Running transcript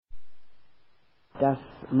does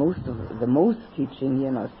the most teaching here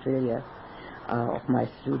in Australia of my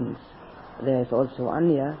students. There's also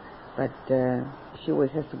Ayya, but she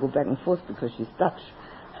always has to go back and forth because she's Dutch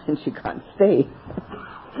and she can't stay.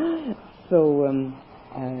 So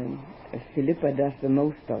Philippa does the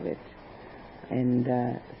most of it, and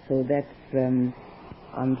so that's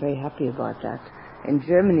I'm very happy about that. In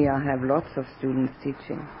Germany I have lots of students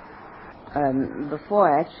teaching. Before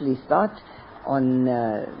I actually start on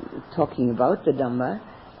talking about the Dhamma,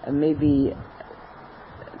 maybe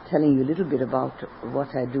telling you a little bit about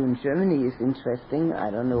what I do in Germany is interesting.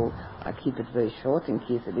 I don't know, I keep it very short in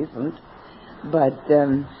case it isn't, but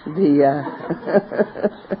the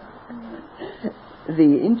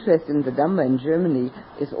interest in the Dhamma in Germany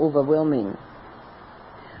is overwhelming.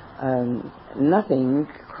 Nothing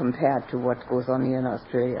compared to what goes on here in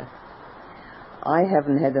Australia. I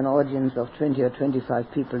haven't had an audience of 20 or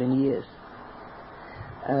 25 people in years.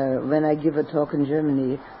 When I give a talk in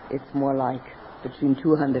Germany, it's more like between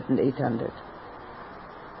 200 and 800.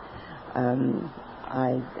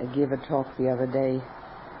 I gave a talk the other day.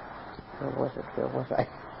 Where was I?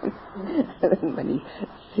 Many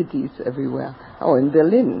cities everywhere. Oh, in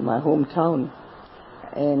Berlin, my hometown,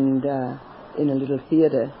 and in a little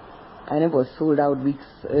theater. And it was sold out weeks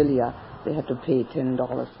earlier. They had to pay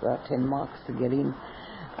 $10, 10 marks to get in,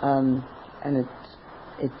 and it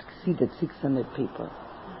exceeded 600 people.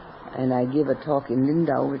 And I gave a talk in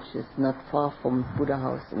Lindau, which is not far from Buddha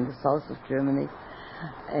House in the south of Germany,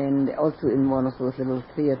 and also in one of those little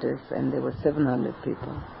theaters, and there were 700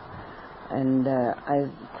 people. And I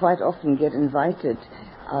quite often get invited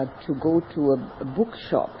to go to a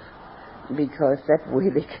bookshop, because that way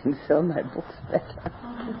they can sell my books better,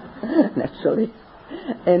 naturally.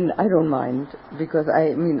 And I don't mind, because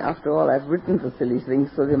I mean, after all, I've written the silly things,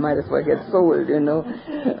 so they might as well get sold, you know.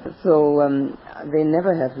 So they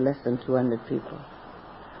never have less than 200 people.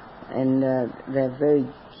 And they're very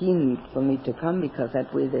keen for me to come, because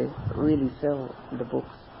that way they really sell the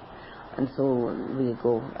books. And so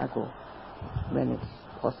I go when it's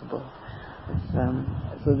possible.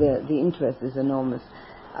 So the interest is enormous.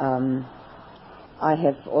 I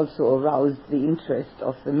have also aroused the interest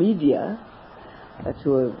of the media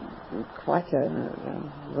to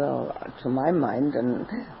to my mind, and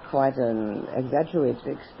quite an exaggerated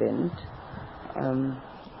extent.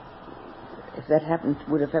 If that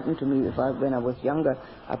would have happened to me when I was younger,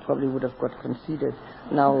 I probably would have got conceded.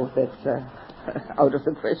 Now that's out of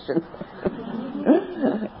the question.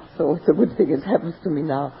 So it's a good thing it happens to me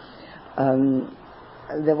now.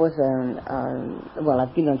 There was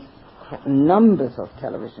I've been on numbers of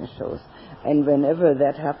television shows, and whenever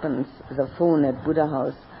that happens, the phone at Buddha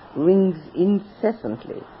House rings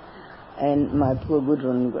incessantly, and my poor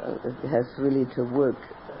Gudrun has really to work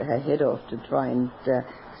her head off to try and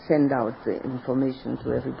send out the information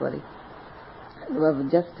to everybody.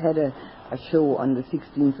 We've just had a show on the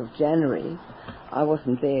 16th of January. I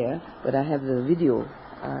wasn't there, but I have the video.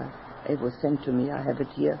 It was sent to me. I have it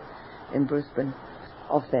here in Brisbane,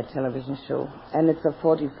 of that television show, and it's a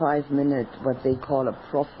 45-minute, what they call a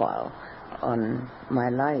profile on my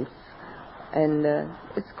life, and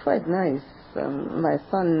it's quite nice. My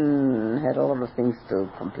son had a lot of things to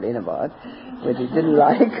complain about, but he didn't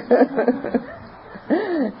like.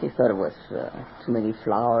 He thought it was too many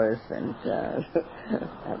flowers and a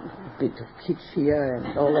bit of kitsch here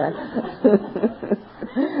and all that.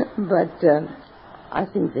 But I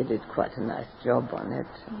think they did quite a nice job on it,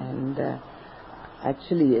 and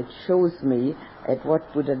actually it shows me at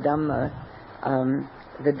what Buddha Dhamma,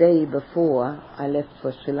 the day before I left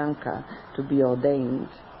for Sri Lanka to be ordained,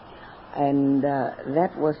 and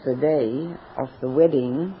that was the day of the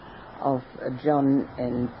wedding of John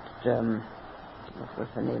and what was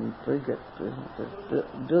her name? Bridget.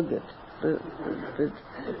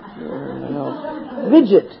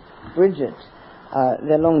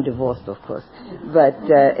 They're long divorced, of course.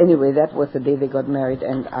 But anyway, that was the day they got married,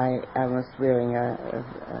 and I was wearing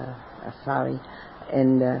a sari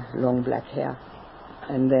and long black hair.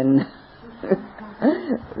 And then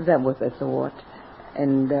that was at the Wat.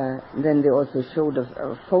 And then they also showed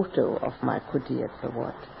a photo of my kuti at the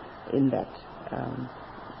Wat in that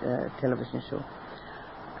television show.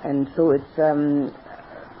 And so it's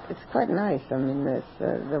quite nice. I mean,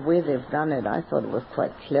 the way they've done it, I thought it was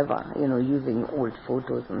quite clever, using old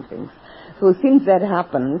photos and things. So since that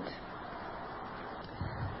happened,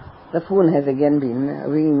 the phone has again been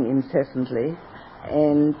ringing incessantly,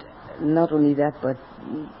 and not only that, but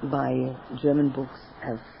my German books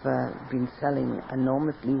have been selling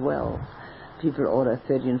enormously well. People order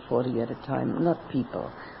 30 and 40 at a time. Not people.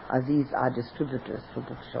 These are distributors for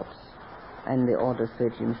bookshops. and they order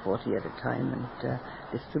 1340 at a time and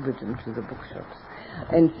distribute them to the bookshops.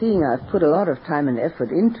 And seeing I've put a lot of time and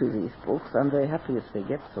effort into these books, I'm very happy if they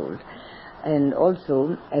get sold. And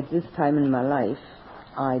also, at this time in my life,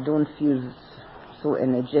 I don't feel so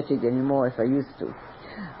energetic anymore as I used to.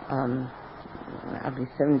 I'll be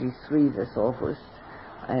 73 this August,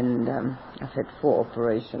 and I've had 4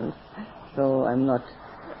 operations, so I'm not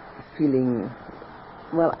feeling,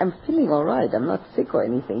 well, I'm feeling all right. I'm not sick or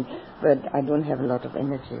anything, but I don't have a lot of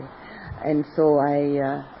energy. And so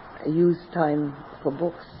I use time for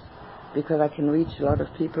books, because I can reach a lot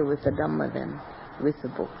of people with the Dhamma then, with the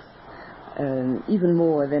books, even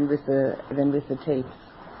more than with the tapes.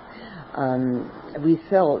 We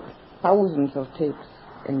sell thousands of tapes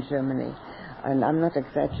in Germany, and I'm not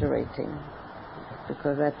exaggerating,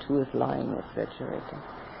 because that too is lying, exaggerating.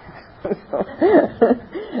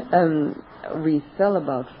 We sell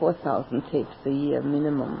about 4,000 tapes a year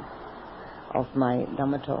minimum of my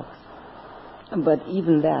Dhamma talks, but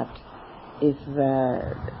even that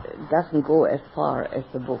doesn't go as far as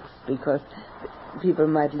the books, because people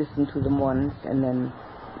might listen to them once and then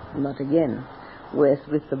not again. Whereas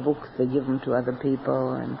with the books, they give them to other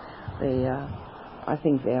people, and I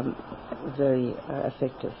think they are very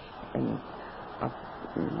effective in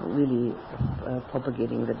really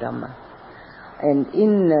propagating the Dhamma. And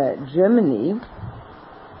in Germany,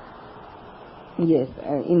 yes,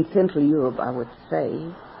 in Central Europe, I would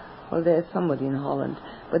say, well, there's somebody in Holland,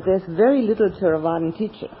 but there's very little Theravadan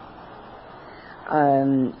teaching.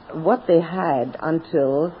 What they had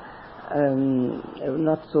until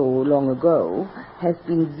not so long ago has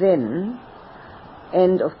been Zen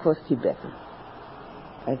and, of course, Tibetan.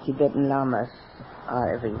 Tibetan lamas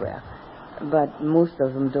are everywhere, but most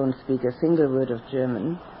of them don't speak a single word of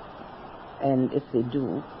German, and if they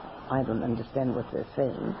do, I don't understand what they're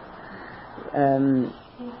saying.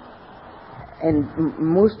 And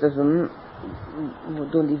most of them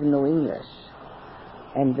don't even know English.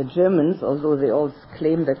 And the Germans, although they all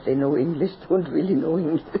claim that they know English, don't really know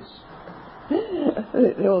English.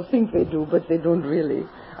 They all think they do, but they don't really,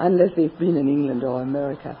 unless they've been in England or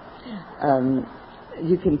America.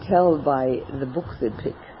 You can tell by the books they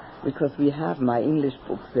pick, because we have my English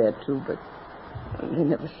books there too, but they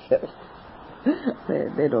never sell.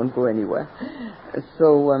 They don't go anywhere.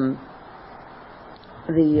 So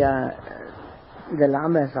the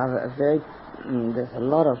lamas are very. There's a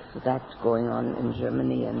lot of that going on in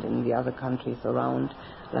Germany and in the other countries around,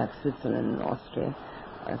 like Switzerland and Austria.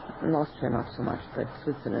 In Austria not so much, but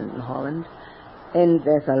Switzerland and Holland. And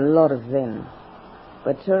there's a lot of Zen.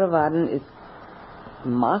 But Theravadan is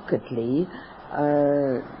markedly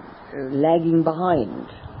lagging behind.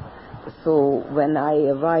 So when I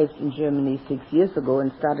arrived in Germany 6 years ago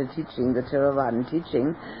and started teaching the Theravadan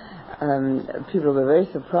teaching, people were very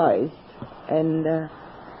surprised, and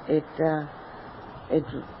it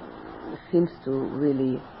seems to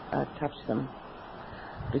really touch them,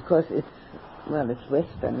 because it's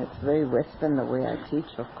Western. It's very Western the way I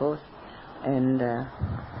teach, of course, and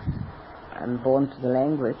I'm born to the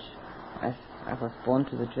language. I was born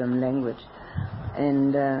to the German language,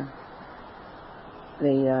 and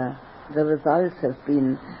the results have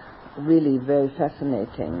been really very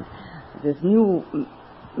fascinating. This new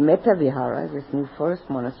Metta Vihara, this new forest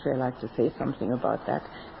monastery, I'd like to say something about that,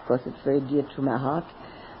 because it's very dear to my heart.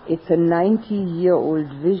 It's a 90-year-old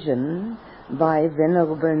vision by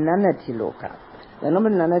Venerable Nanatiloka.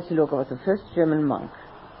 Venerable Nanatiloka was the first German monk,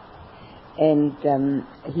 and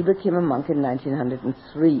he became a monk in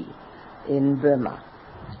 1903 in Burma,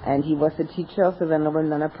 and he was the teacher of the Venerable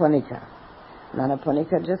Nanaponika.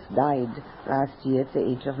 Nanaponika just died last year at the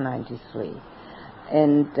age of 93,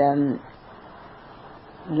 and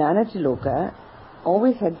Nanatiloka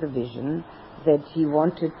always had the vision that he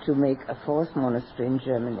wanted to make a forest monastery in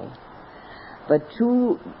Germany. But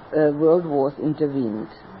 2 world wars intervened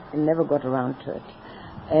and never got around to it.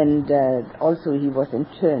 And also he was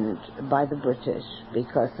interned by the British,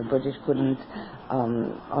 because the British couldn't,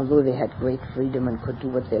 although they had great freedom and could do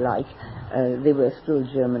what they liked, they were still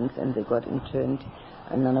Germans, and they got interned.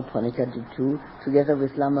 And Nanaponika did too, together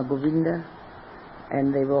with Lama Govinda,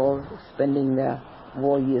 and they were all spending their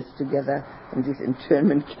war years together in these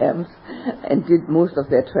internment camps, and did most of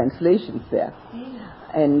their translations there.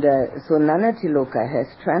 And so Nanatiloka has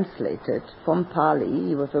translated from Pali,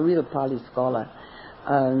 he was a real Pali scholar,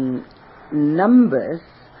 numbers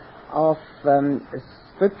of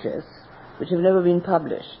scriptures which have never been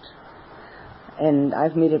published. And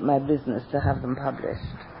I've made it my business to have them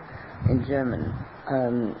published in German.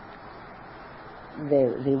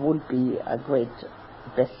 They would be a great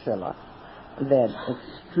bestseller. They're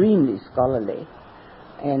extremely scholarly,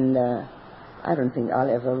 and I don't think I'll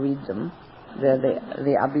ever read them, the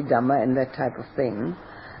Abhidhamma and that type of thing.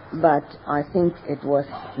 But I think it was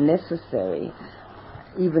necessary,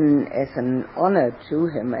 even as an honor to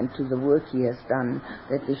him and to the work he has done,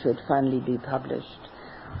 that they should finally be published.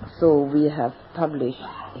 So we have published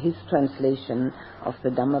his translation of the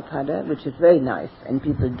Dhammapada, which is very nice, and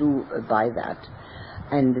people do buy that.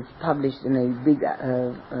 And it's published in a big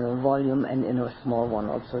volume and in a small one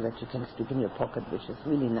also that you can stick in your pocket, which is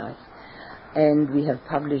really nice. And we have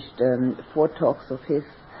published 4 talks of his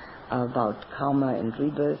about karma and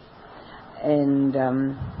rebirth. And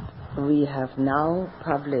we have now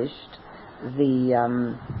published the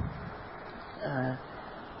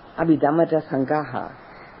Abhidhammata Sangaha,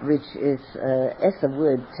 which is, as the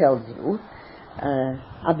word tells you,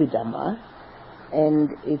 Abhidhamma, and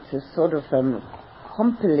it's a sort of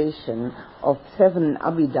compilation of 7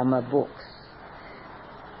 Abhidhamma books.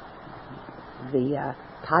 The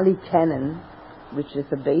Pali Canon, which is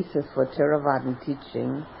the basis for Theravadan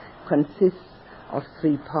teaching, consists of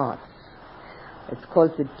 3 parts. It's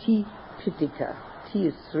called the Tea Pitaka. Tea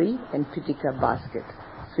is 3 and Pitaka basket,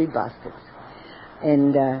 3 baskets.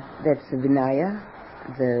 And that's the Vinaya,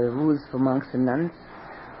 the rules for monks and nuns,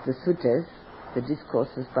 the suttas, the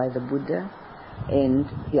discourses by the Buddha, and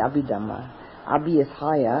the Abhidhamma. Abhi is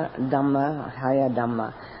higher, Dhamma, higher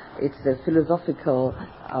Dhamma. It's a philosophical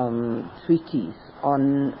treatise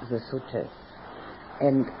on the suttas.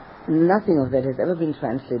 And nothing of that has ever been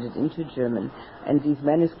translated into German, and these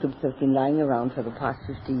manuscripts have been lying around for the past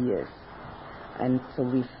 50 years. And so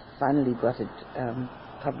we finally got it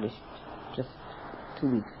published just 2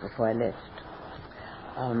 weeks before I left.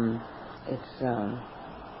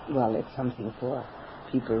 It's something for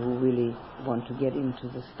people who really want to get into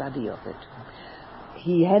the study of it.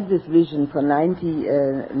 He had this vision for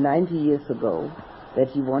 90 years ago that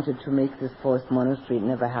he wanted to make this 4th monastery. It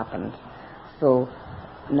never happened. So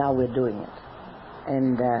now we're doing it.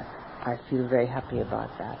 And I feel very happy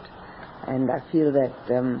about that. And I feel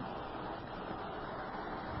that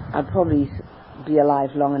I'll probably be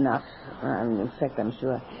alive long enough, in fact I'm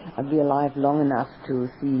sure, I'll be alive long enough to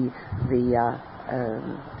see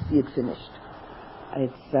see it finished.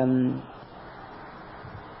 It's,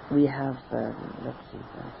 we have,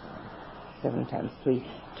 7 times 3,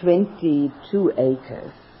 22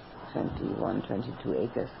 acres, 22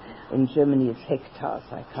 acres. In Germany it's hectares,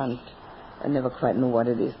 I never quite know what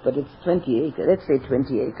it is, but it's 20 acres, let's say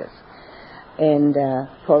 20 acres. And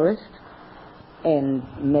forest, and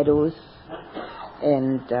meadows,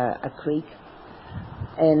 and a creek,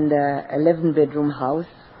 and 11-bedroom house,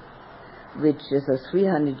 which is a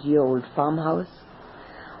 300-year-old farmhouse,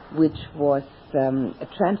 which was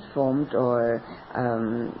transformed or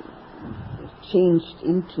changed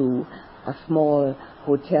into a small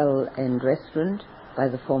hotel and restaurant by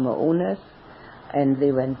the former owners, and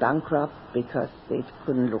they went bankrupt because they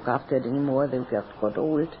couldn't look after it anymore. They got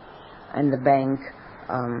old, and the bank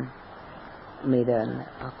made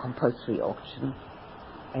a compulsory auction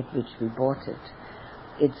at which we bought it.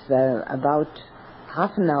 It's about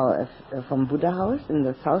half an hour from Buddha House in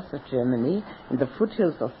the south of Germany, in the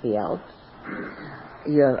foothills of the Alps.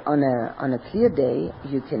 You're on a clear day,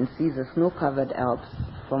 you can see the snow-covered Alps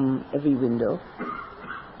from every window,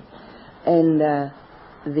 and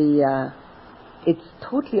it's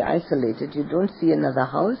totally isolated. You don't see another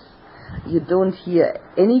house, you don't hear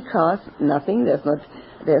any cars, nothing.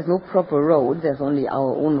 There's no proper road. There's only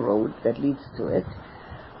our own road that leads to it,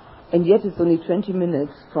 and yet it's only 20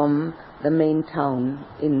 minutes from the main town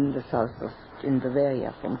in the south in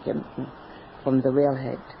Bavaria, from Kempten, from the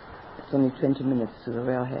railhead. It's only 20 minutes to the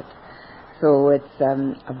railhead. So it's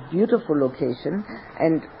a beautiful location,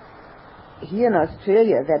 and here in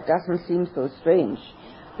Australia that doesn't seem so strange,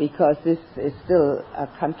 because this is still a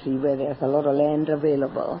country where there's a lot of land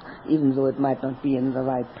available, even though it might not be in the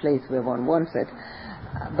right place where one wants it.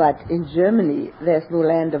 But in Germany there's no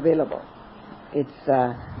land available. It's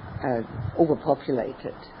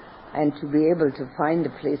overpopulated. And to be able to find a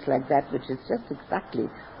place like that, which is just exactly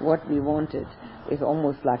what we wanted, is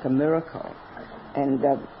almost like a miracle. And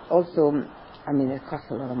also, I mean, it costs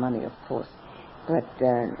a lot of money, of course, but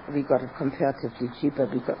we got it comparatively cheaper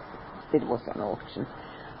because it was on auction.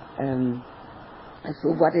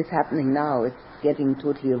 So what is happening now, it's getting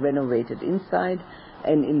totally renovated inside,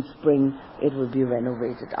 and in spring it will be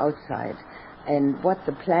renovated outside. And what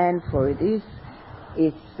the plan for it is,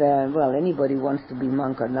 it's, anybody who wants to be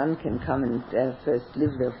monk or nun can come and first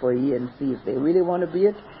live there for a year and see if they really want to be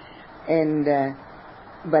it. And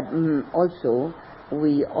but also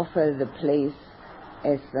we offer the place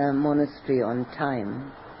as a monastery on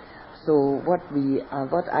time. So what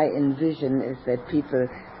I envision is that people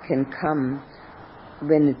can come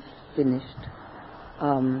when it's finished,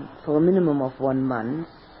 for a minimum of 1 month.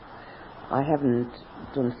 I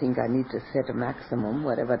don't think I need to set a maximum,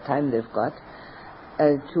 whatever time they've got,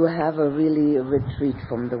 to have a really retreat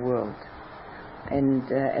from the world.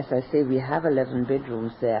 And as I say, we have 11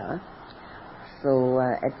 bedrooms there, so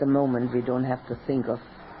at the moment we don't have to think of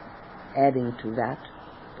adding to that,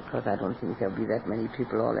 because I don't think there'll be that many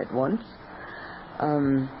people all at once.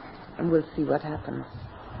 And we'll see what happens.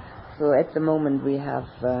 So at the moment we have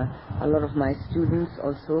a lot of my students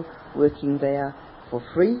also working there for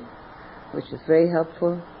free, which is very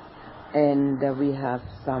helpful. And we have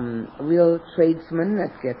some real tradesmen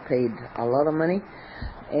that get paid a lot of money.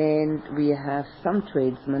 And we have some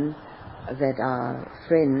tradesmen that are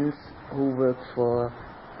friends who work for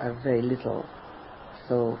very little.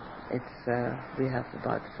 So it's we have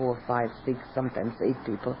about 4, 5, 6, sometimes 8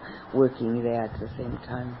 people working there at the same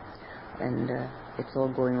time. And it's all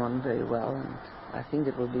going on very well, and I think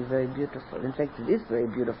it will be very beautiful. In fact, it is very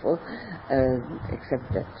beautiful,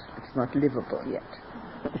 except that it's not livable yet.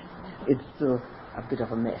 It's still a bit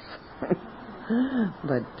of a mess.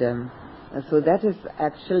 But so that is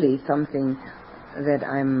actually something that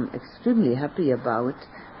I'm extremely happy about,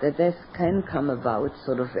 that this can come about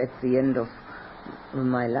sort of at the end of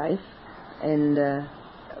my life. And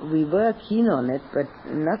we were keen on it, but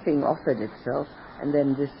nothing offered itself, and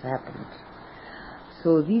then this happened.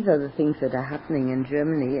 So these are the things that are happening in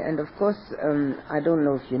Germany. And of course, I don't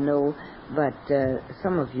know if you know, but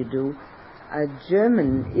some of you do,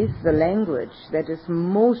 German is the language that is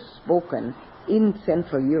most spoken in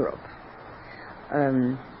Central Europe.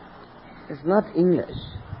 It's not English.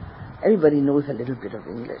 Everybody knows a little bit of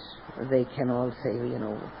English. They can all say,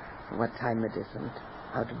 what time it is and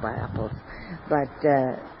how to buy apples. But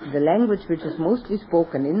the language which is mostly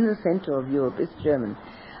spoken in the center of Europe is German.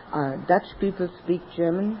 Dutch people speak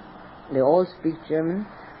German. They all speak German.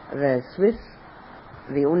 The Swiss,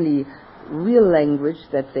 the only real language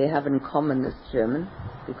that they have in common is German,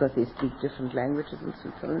 because they speak different languages in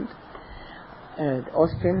Switzerland.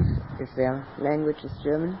 Austrians, their language is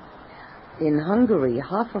German. In Hungary,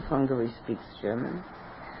 half of Hungary speaks German.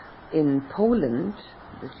 In Poland,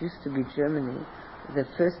 which used to be Germany, the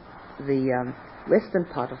western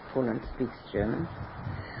part of Poland speaks German.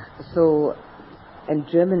 So, and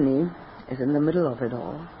Germany is in the middle of it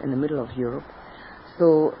all, in the middle of Europe.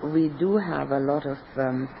 So we do have a lot of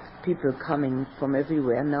people coming from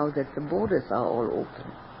everywhere now that the borders are all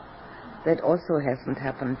open. That also hasn't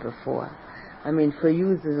happened before. I mean, for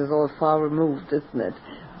you this is all far removed, isn't it?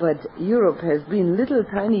 But Europe has been little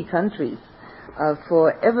tiny countries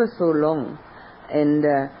for ever so long, and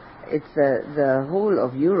it's the whole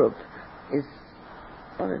of Europe is,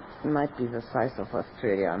 well, it might be the size of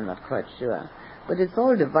Australia, I'm not quite sure. But it's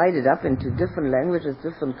all divided up into different languages,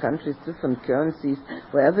 different countries, different currencies.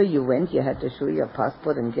 Wherever you went, you had to show your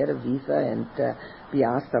passport and get a visa and be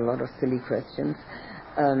asked a lot of silly questions.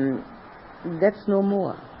 That's no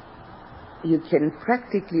more. You can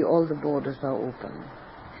practically, all the borders are open.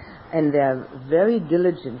 And they're very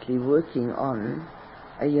diligently working on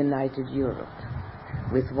a united Europe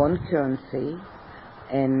with one currency,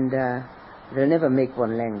 and they'll never make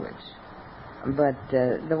one language. But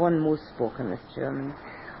the one most spoken is German.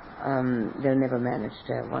 They'll never manage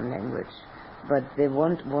to have one language. But they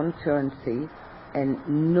want one currency and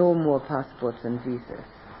no more passports and visas.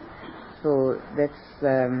 So that's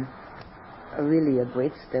really a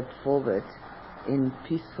great step forward in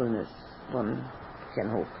peacefulness, one can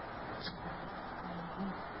hope.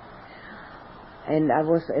 And I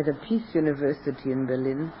was at a peace university in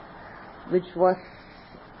Berlin, which was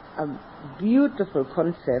a beautiful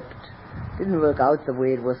concept. Didn't work out the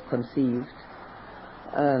way it was conceived,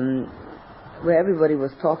 where everybody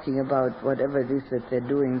was talking about whatever it is that they're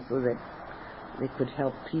doing so that they could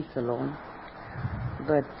help peace along.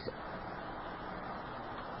 But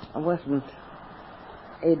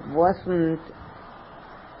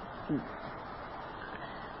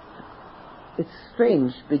it's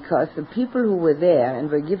strange, because the people who were there and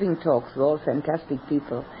were giving talks were all fantastic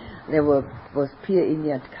people. There was Pir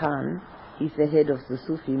Inayat Khan. He's the head of the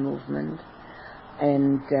Sufi movement,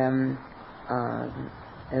 and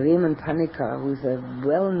Raymond Panika, who's a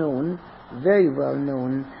very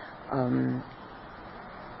well-known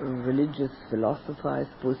religious philosopher, I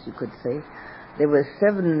suppose you could say. There were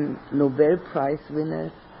 7 Nobel Prize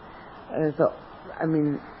winners. So, I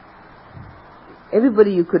mean,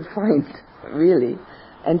 everybody you could find, really.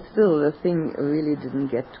 And still, the thing really didn't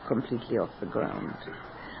get completely off the ground.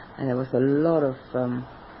 And there was a lot of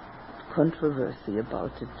controversy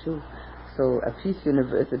about it too. So a peace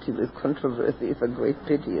university with controversy is a great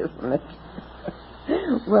pity, isn't it?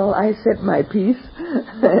 Well, I said my piece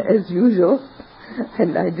as usual,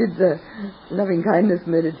 and I did the loving kindness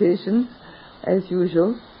meditation as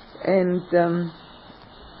usual, and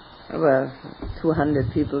well,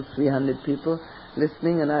 200 people, 300 people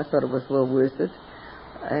listening, and I thought it was well worth it,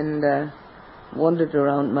 and wandered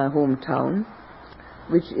around my hometown,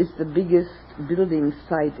 which is the biggest building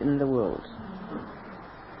site in the world.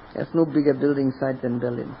 There's no bigger building site than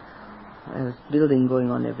Berlin. There's building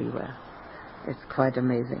going on everywhere. It's quite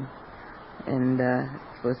amazing, and it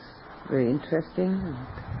was very interesting, and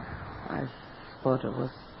I thought it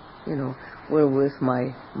was, well worth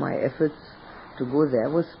my efforts to go there.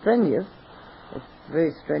 It was strenuous. It's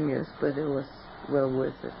very strenuous, but it was well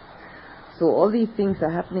worth it. So all these things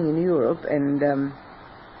are happening in Europe, and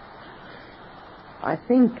I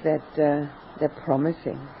think that they're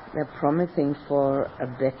promising. They're promising for a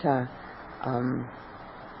better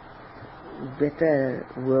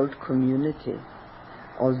world community.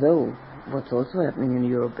 Although what's also happening in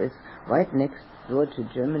Europe is right next door to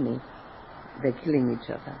Germany, they're killing each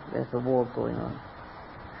other. There's a war going on,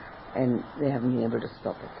 and they haven't been able to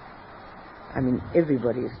stop it. I mean,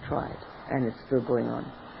 everybody has tried, and it's still going on.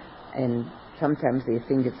 And sometimes they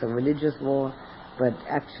think it's a religious war, but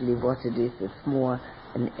actually what it is, it's more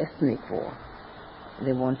an ethnic war.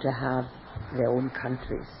 They want to have their own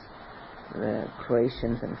countries. The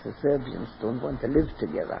Croatians and the Serbians don't want to live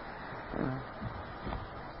together.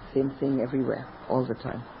 Same thing everywhere, all the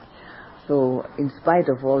time. So in spite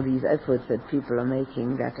of all these efforts that people are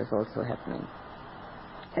making, that is also happening.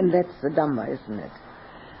 And that's the Dhamma, isn't it?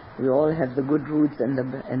 We all have the good roots and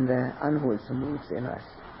the unwholesome roots in us.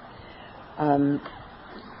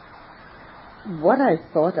 What I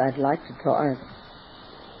thought I'd like to talk...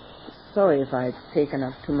 sorry if I've taken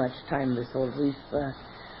up too much time with all these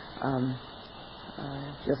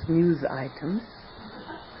just news items.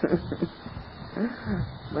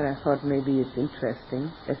 But I thought maybe it's interesting,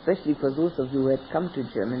 especially for those of you who had come to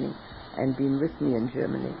Germany and been with me in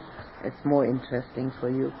Germany. It's more interesting for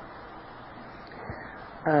you.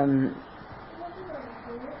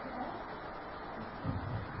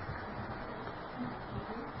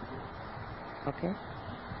 Okay.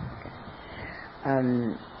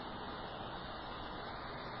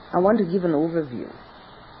 I want to give an overview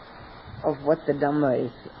of what the Dhamma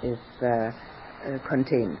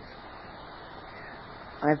contains.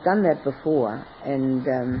 I've done that before, and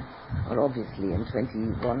well, obviously in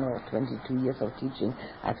 21 or 22 years of teaching,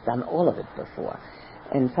 I've done all of it before.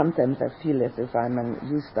 And sometimes I feel as if I'm a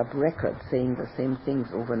used-up record saying the same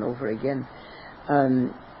things over and over again.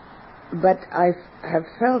 But I have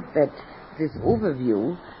felt that this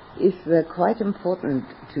overview is quite important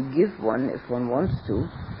to give one, if one wants to,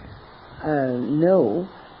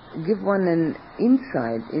 give one an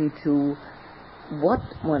insight into what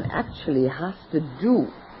one actually has to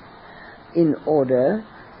do in order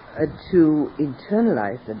to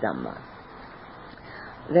internalize the Dhamma.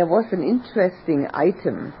 There was an interesting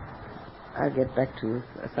item. I'll get back to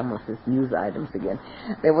some of these news items again.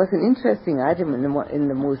 There was an interesting item in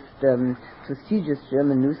the most prestigious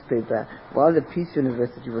German newspaper while the Peace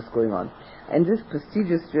University was going on. And this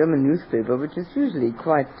prestigious German newspaper, which is usually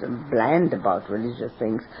quite bland about religious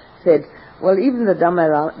things, said, well, even the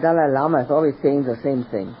Dalai Lama is always saying the same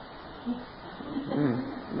thing.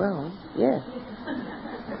 Well, yes.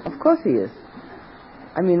 Of course he is.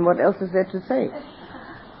 I mean, what else is there to say?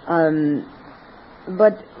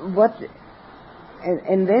 But what...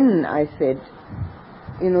 And then I said,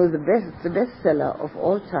 the bestseller of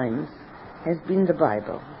all times has been the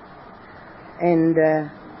Bible. And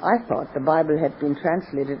I thought the Bible had been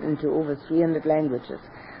translated into over 300 languages.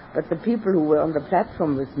 But the people who were on the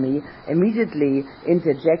platform with me immediately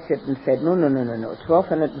interjected and said, no,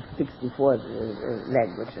 1,264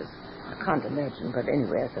 languages. I can't imagine, but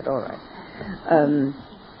anyway, I said, all right. And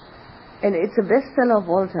it's a bestseller of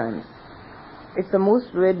all times. It's the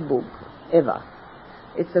most read book ever.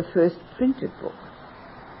 It's the first printed book.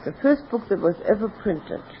 The first book that was ever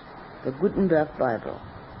printed, the Gutenberg Bible.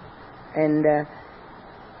 And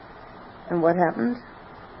what happened?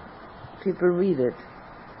 People read it,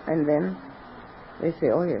 and then they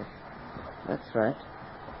say, oh yes, that's right.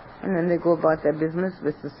 And then they go about their business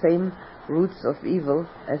with the same roots of evil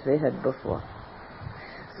as they had before.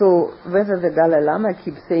 So whether the Dalai Lama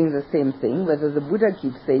keeps saying the same thing, whether the Buddha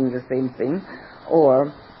keeps saying the same thing,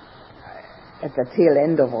 or at the tail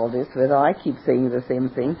end of all this, whether I keep saying the same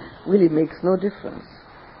thing, really makes no difference.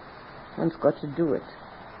 One's got to do it.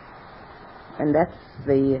 And that's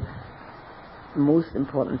the most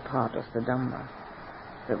important part of the Dhamma,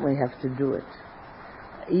 that we have to do it.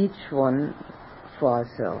 Each one for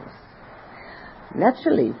ourselves.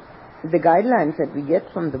 Naturally, the guidelines that we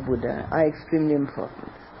get from the Buddha are extremely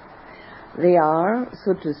important. They are,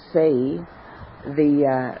 so to say,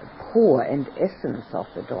 the core and essence of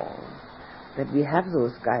it all, that we have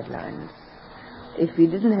those guidelines. If we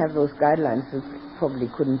didn't have those guidelines, we probably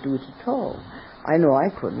couldn't do it at all. I know I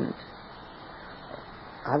couldn't.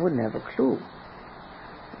 I wouldn't have a clue.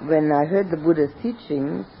 When I heard the Buddha's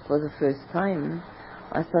teachings for the first time,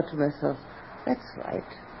 I thought to myself, that's right.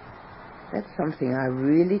 That's something I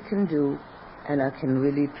really can do, and I can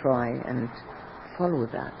really try and follow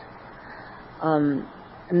that.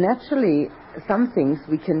 Naturally, some things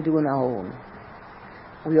we can do on our own.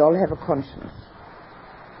 We all have a conscience,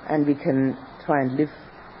 and we can try and live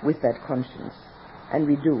with that conscience, and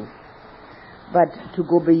we do. But to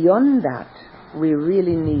go beyond that, we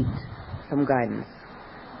really need some guidance.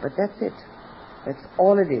 But that's it. That's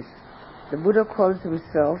all it is. The Buddha calls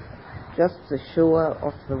himself just the shower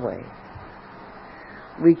of the way.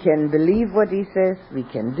 We can believe what he says, we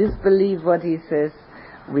can disbelieve what he says,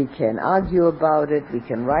 we can argue about it, we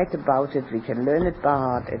can write about it, we can learn it by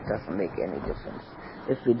heart. It doesn't make any difference.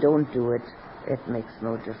 If we don't do it, it makes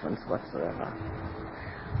no difference whatsoever.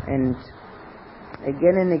 And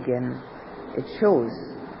again, it shows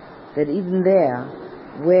that even there,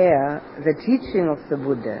 where the teaching of the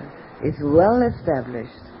Buddha is well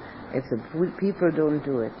established, if the people don't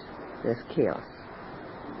do it, there's chaos.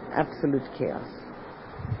 Absolute chaos.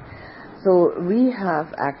 So we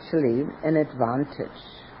have actually an advantage.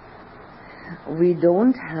 We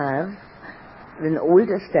don't have an old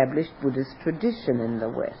established Buddhist tradition in the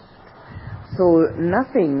West. So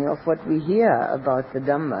nothing of what we hear about the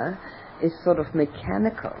Dhamma is sort of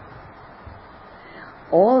mechanical.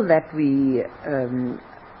 All that we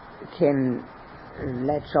can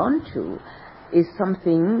latch on to is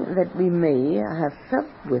something that we may have felt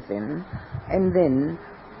within and then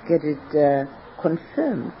get it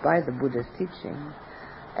confirmed by the Buddha's teaching.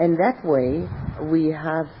 And that way we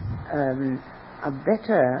have a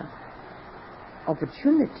better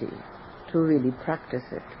opportunity to really practice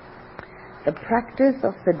it. The practice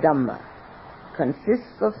of the Dhamma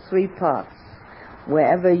consists of 3 parts.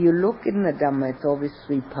 Wherever you look in the Dhamma, it's always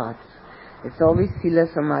 3 parts. It's always sila,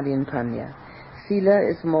 samadhi and panna. Sila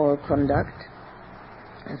is moral conduct,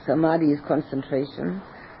 samadhi is concentration,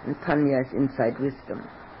 and panna is insight wisdom.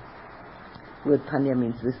 The word panna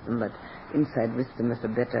means wisdom, but insight wisdom is a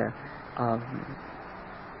better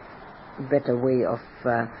way of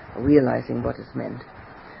realizing what is meant.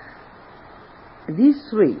 These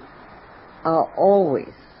 3 are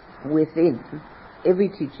always within every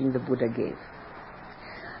teaching the Buddha gave.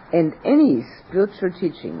 And any spiritual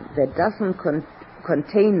teaching that doesn't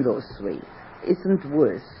contain those 3 isn't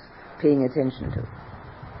worth paying attention to.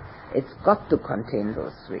 It's got to contain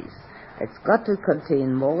those 3. It's got to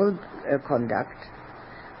contain moral conduct,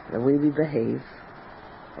 the way we behave.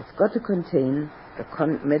 It's got to contain the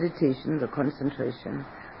meditation, the concentration,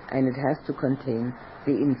 and it has to contain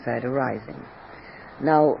the insight arising.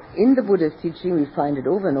 Now, in the Buddha's teaching, we find it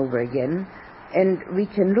over and over again, and we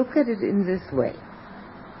can look at it in this way.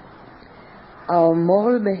 Our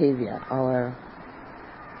moral behavior, our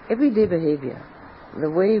everyday behavior, the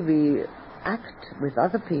way we act with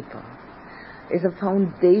other people, is a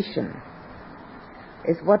foundation,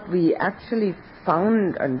 is what we actually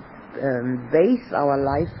found and base our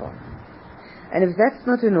life on. And if that's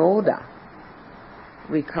not in order,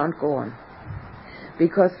 we can't go on.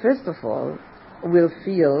 Because first of all, we'll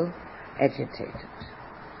feel agitated.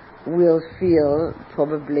 We'll feel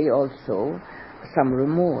probably also some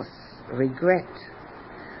remorse, regret.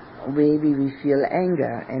 Maybe we feel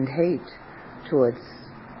anger and hate towards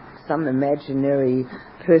some imaginary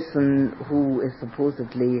person who is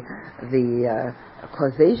supposedly the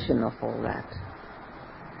causation of all that.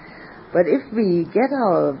 But if we get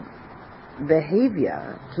our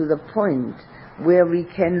behavior to the point where we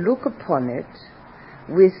can look upon it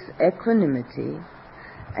with equanimity,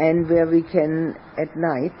 and where we can at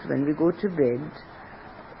night when we go to bed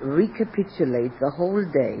recapitulate the whole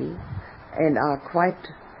day and are quite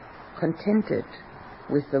contented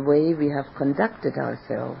with the way we have conducted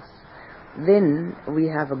ourselves, then we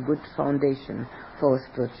have a good foundation for a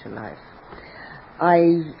spiritual life.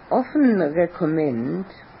 I often recommend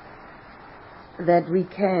that we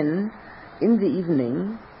can, in the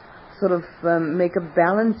evening, sort of make a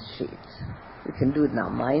balance sheet. We can do it in our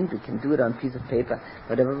mind, we can do it on a piece of paper,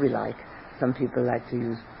 whatever we like. Some people like to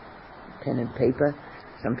use pen and paper,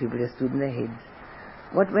 some people just do it in their heads.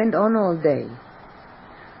 What went on all day,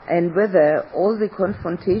 and whether all the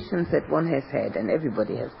confrontations that one has had, and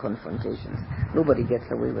everybody has confrontations, nobody gets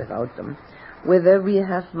away without them, whether we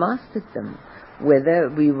have mastered them, whether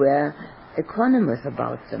we were equanimous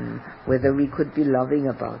about them, whether we could be loving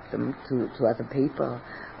about them to other people,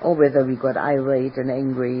 or whether we got irate and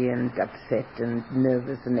angry and upset and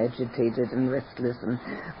nervous and agitated and restless and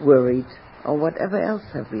worried, or whatever else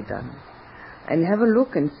have we done. And have a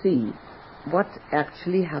look and see what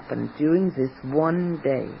actually happened during this one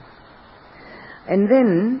day. And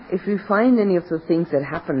then, if we find any of the things that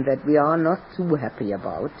happened that we are not too happy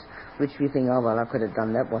about, which we think, oh well, I could have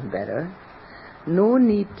done that one better, no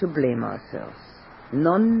need to blame ourselves.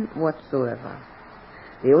 None whatsoever.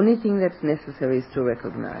 The only thing that's necessary is to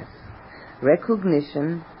recognize.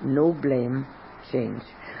 Recognition, no blame, change.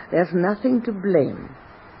 There's nothing to blame.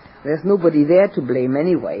 There's nobody there to blame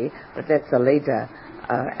anyway, but that's a later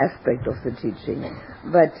aspect of the teaching.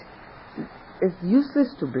 But it's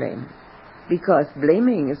useless to blame, because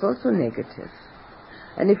blaming is also negative.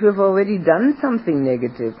 And if we've already done something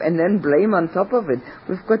negative and then blame on top of it,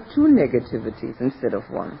 we've got two negativities instead of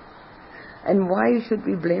one. And why should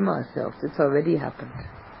we blame ourselves? It's already happened.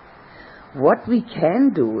 What we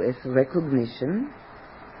can do is recognition,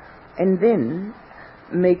 and then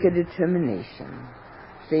make a determination,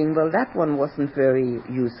 saying, well, that one wasn't very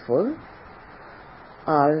useful,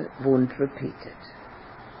 I won't repeat it.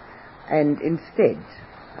 And instead,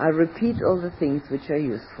 I'll repeat all the things which are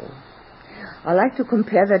useful. I like to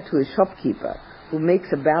compare that to a shopkeeper who makes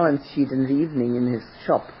a balance sheet in the evening in his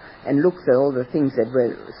shop and looks at all the things that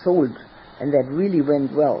were sold and that really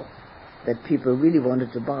went well, that people really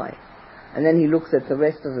wanted to buy. And then he looks at the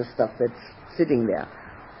rest of the stuff that's sitting there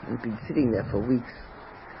and been sitting there for weeks.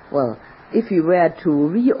 Well, if he were to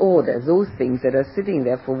reorder those things that are sitting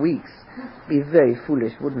there for weeks, it'd be very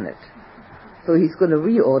foolish, wouldn't it? So he's going to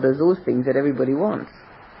reorder those things that everybody wants.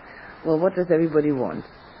 Well, what does everybody want?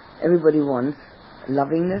 Everybody wants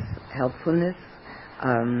lovingness, helpfulness,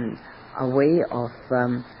 a way of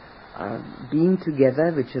being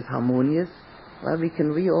together which is harmonious. Well, we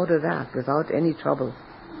can reorder that without any trouble.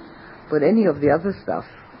 But any of the other stuff,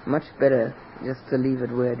 much better just to leave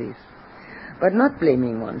it where it is. But not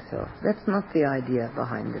blaming oneself. That's not the idea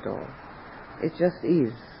behind it all. It just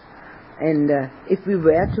is. And if we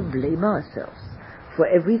were to blame ourselves for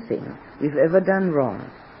everything we've ever done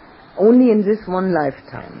wrong, only in this one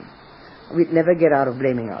lifetime, we'd never get out of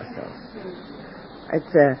blaming ourselves.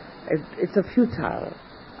 It's a futile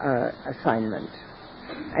assignment.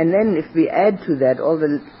 And then if we add to that all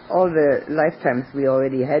the lifetimes we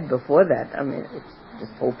already had before that, I mean, it's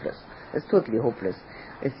just hopeless. It's totally hopeless.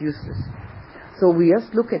 It's useless. So we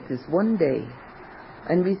just look at this one day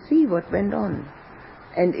and we see what went on.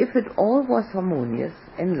 And if it all was harmonious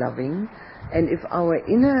and loving, and if our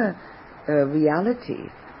inner reality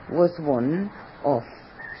was one of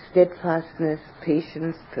steadfastness,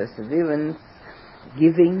 patience, perseverance,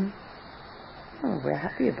 giving, oh, we're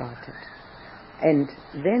happy about it. And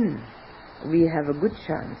then we have a good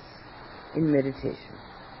chance in meditation.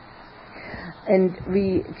 And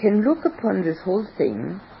we can look upon this whole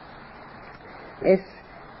thing as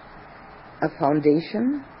a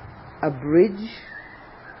foundation, a bridge,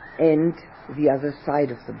 and the other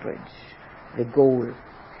side of the bridge, the goal.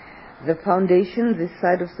 The foundation, this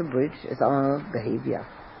side of the bridge, is our behavior.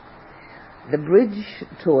 The bridge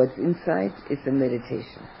towards insight is the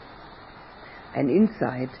meditation. And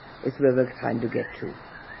insight is where we're trying to get to.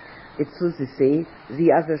 It's, so to say,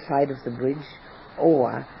 the other side of the bridge,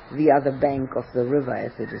 or the other bank of the river,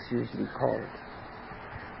 as it is usually called.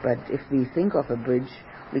 But if we think of a bridge,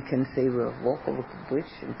 we can say we'll walk over the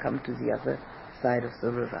bridge and come to the other side of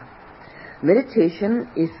the river. Meditation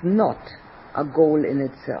is not a goal in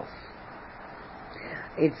itself.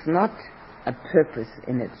 It's not a purpose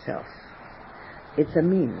in itself. It's a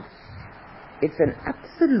means. It's an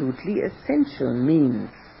absolutely essential means,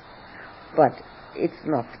 but it's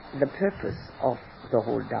not the purpose of the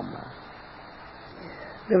whole Dhamma.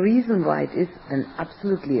 The reason why it is an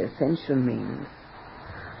absolutely essential means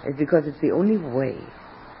is because it's the only way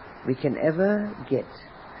we can ever get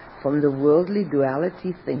from the worldly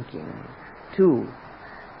duality thinking to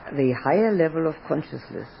the higher level of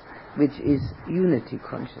consciousness, which is unity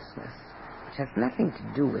consciousness, which has nothing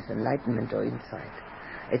to do with enlightenment or insight.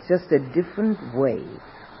 It's just a different way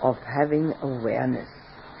of having awareness.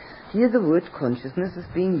 Here the word consciousness is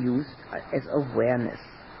being used as awareness.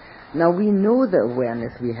 Now we know the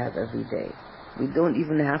awareness we have every day. We don't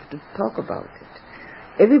even have to talk about it.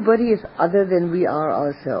 Everybody is other than we are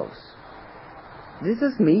ourselves. This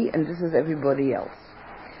is me and this is everybody else.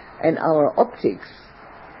 And our optics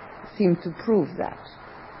seem to prove that.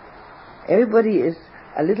 Everybody is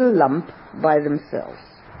a little lump by themselves.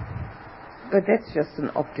 But that's just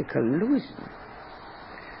an optical illusion.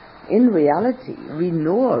 In reality, we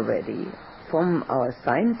know already from our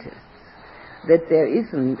scientists that there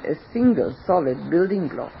isn't a single solid building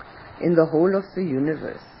block in the whole of the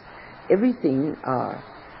universe. Everything are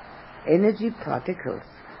energy particles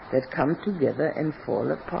that come together and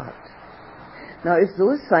fall apart. Now, if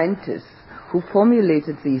those scientists who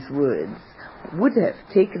formulated these words would have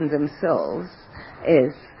taken themselves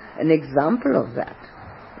as an example of that,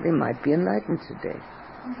 they might be enlightened today.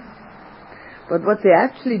 But what they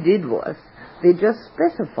actually did was, they just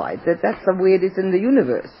specified that that's the way it is in the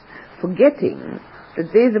universe, forgetting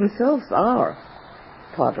that they themselves are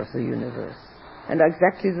part of the universe and are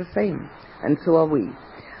exactly the same, and so are we.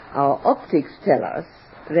 Our optics tell us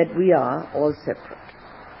that we are all separate.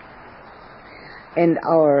 And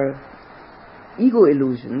our ego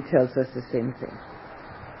illusion tells us the same thing.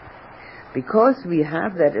 Because we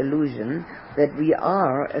have that illusion that we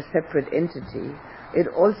are a separate entity, it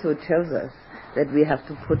also tells us that we have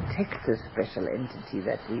to protect the special entity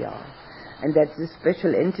that we are. And that the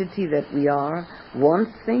special entity that we are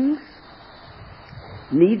wants things,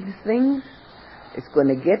 needs things, is going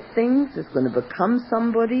to get things, is going to become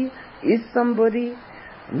somebody, is somebody,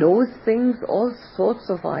 knows things, all sorts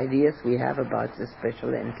of ideas we have about the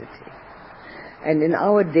special entity. And in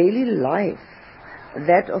our daily life,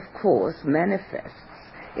 that of course manifests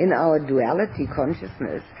in our duality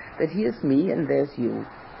consciousness, that here's me and there's you,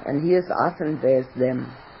 and here's us and there's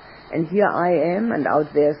them, and here I am and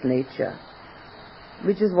out there's nature,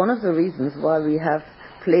 which is one of the reasons why we have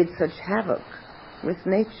played such havoc with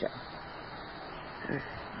nature,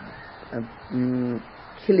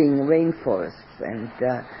 killing rainforests and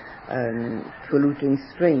polluting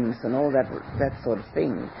streams and all that sort of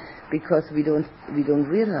thing, because we don't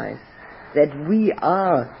realize that we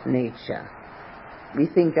are nature. We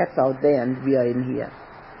think that's out there and we are in here.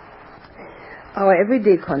 Our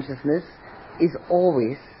everyday consciousness is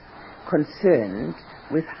always concerned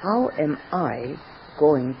with how am I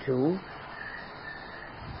going to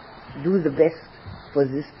do the best for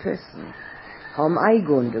this person? How am I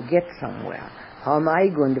going to get somewhere? How am I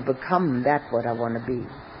going to become that what I want to be?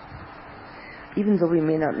 Even though we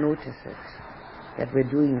may not notice it, that we're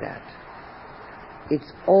doing that.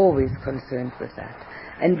 It's always concerned with that.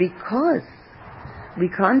 And because we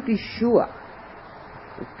can't be sure,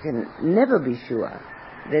 we can never be sure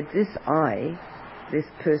that this I, this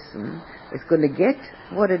person, is going to get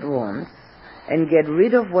what it wants and get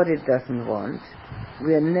rid of what it doesn't want,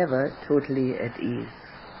 we are never totally at ease.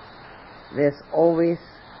 There's always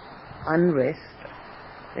unrest.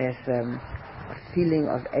 There's a feeling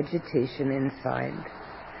of agitation inside.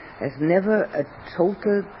 There's never a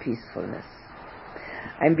total peacefulness.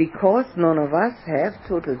 And because none of us have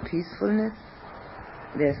total peacefulness,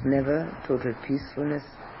 there's never total peacefulness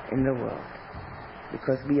in the world,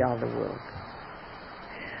 because we are the world.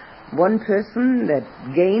 One person that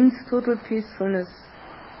gains total peacefulness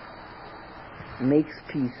makes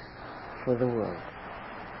peace for the world.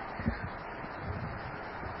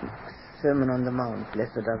 Sermon on the Mount,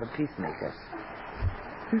 blessed are the peacemakers.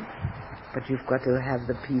 But you've got to have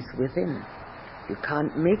the peace within. You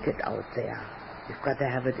can't make it out there. You've got to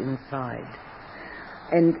have it inside.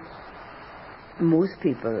 And most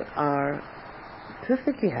people are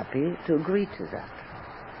perfectly happy to agree to that.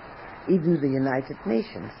 Even the United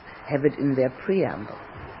Nations have it in their preamble.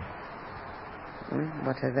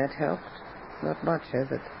 What has that helped? Not much,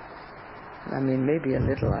 has it? I mean, maybe a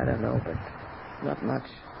little, I don't know, but not much.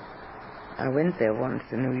 I went there once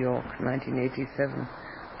in New York, 1987,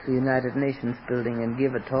 to the United Nations building and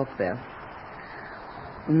gave a talk there.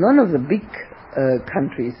 None of the big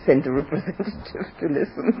countries sent a representative to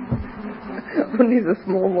listen. Only the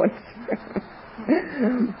small ones.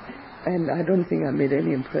 And I don't think I made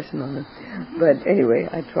any impression on them. But anyway,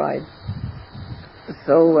 I tried.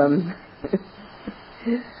 So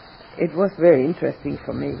it was very interesting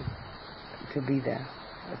for me to be there.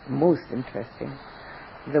 It was most interesting.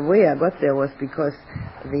 The way I got there was because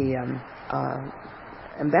the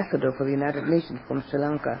ambassador for the United Nations from Sri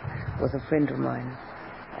Lanka was a friend of mine,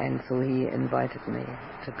 and so he invited me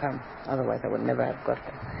to come. Otherwise I would never have got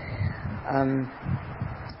there.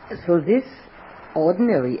 So this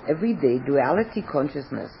ordinary, everyday duality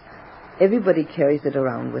consciousness, everybody carries it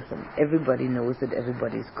around with them. Everybody knows it,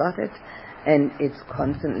 everybody's got it, and it's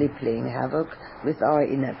constantly playing havoc with our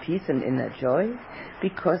inner peace and inner joy,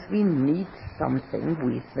 because we need something,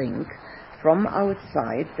 we think, from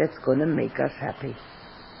outside that's going to make us happy.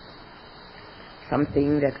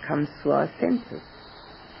 Something that comes through our senses.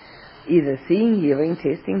 Either seeing, hearing,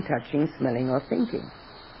 tasting, touching, smelling, or thinking.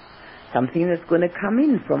 Something that's going to come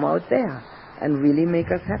in from out there and really make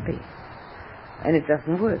us happy. And it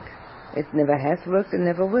doesn't work. It never has worked and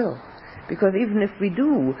never will. Because even if we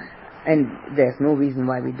do and there's no reason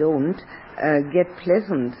why we don't, get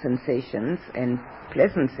pleasant sensations and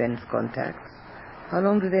pleasant sense contacts, how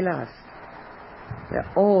long do they last?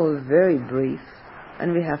 They're all very brief,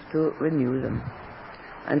 and we have to renew them.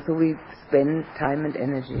 And so we spend time and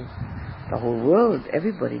energy, the whole world,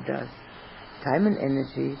 everybody does, time and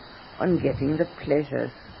energy on getting the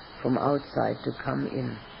pleasures from outside to come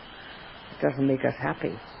in. It doesn't make us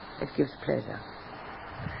happy, it gives pleasure.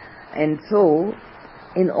 And so,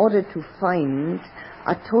 in order to find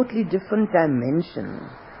a totally different dimension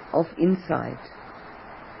of insight,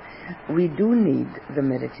 we do need the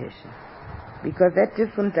meditation, because that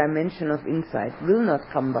different dimension of insight will not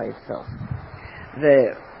come by itself.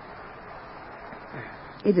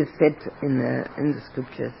 It is said in the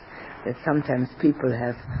scriptures that sometimes people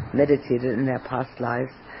have meditated in their past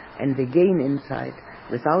lives and they gain insight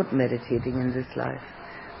without meditating in this life.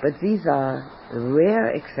 But these are rare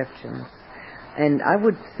exceptions, and I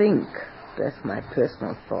would think, that's my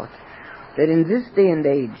personal thought, that in this day and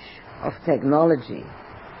age of technology,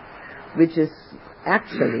 which is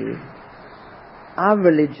actually are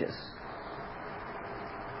religious,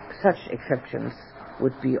 such exceptions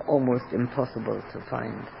would be almost impossible to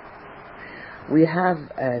find. We have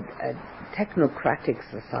a technocratic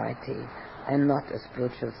society and not a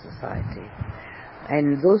spiritual society.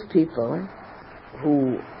 And those people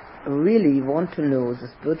who really want to know the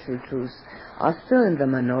spiritual truth are still in the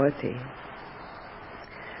minority.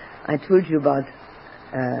 I told you about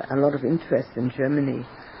a lot of interest in Germany,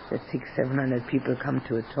 that 600-700 people come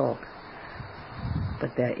to a talk,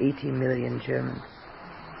 but there are 80 million Germans.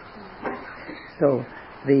 So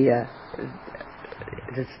it's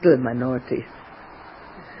still a minority,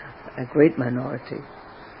 a great minority.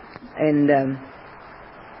 And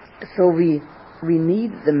so we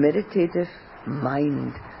need the meditative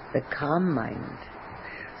mind, the calm mind,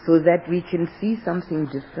 so that we can see something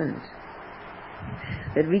different,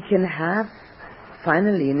 that we can have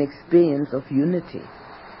finally an experience of unity.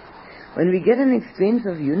 When we get an experience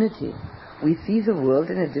of unity, we see the world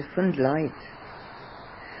in a different light.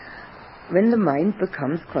 When the mind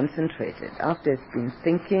becomes concentrated, after it's been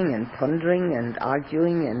thinking and pondering and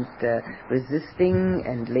arguing and resisting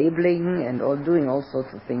and labeling and doing all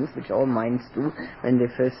sorts of things which all minds do when they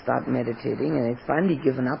first start meditating, and it's finally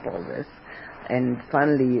given up all this and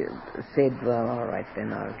finally said, well, all right,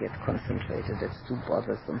 then I'll get concentrated, it's too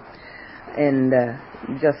bothersome, and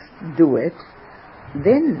just do it,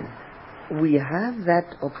 then we have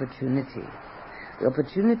that opportunity, the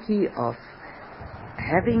opportunity of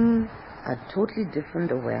having a totally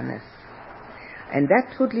different awareness. And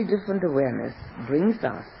that totally different awareness brings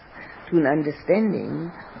us to an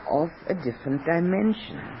understanding of a different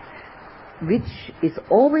dimension, which is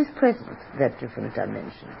always present, that different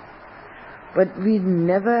dimension. But we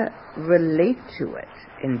never relate to it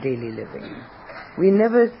in daily living. We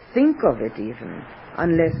never think of it even,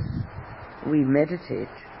 unless we meditate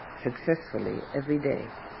successfully every day.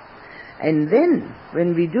 And then,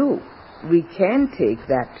 when we do, we can take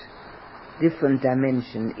that different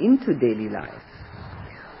dimension into daily life,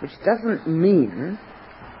 which doesn't mean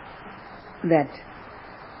that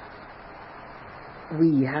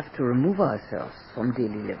we have to remove ourselves from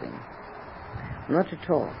daily living. Not at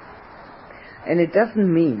all. And it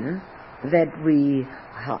doesn't mean that we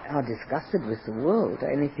are disgusted with the world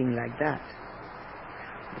or anything like that,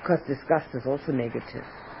 because disgust is also negative,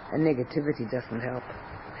 and negativity doesn't help.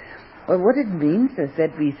 But what it means is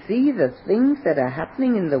that we see the things that are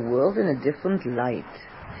happening in the world in a different light.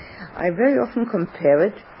 I very often compare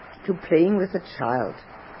it to playing with a child.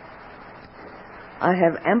 I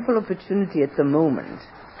have ample opportunity at the moment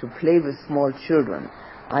to play with small children.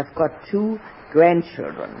 I've got 2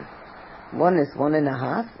 grandchildren. One is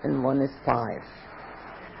 1.5 and one is 5.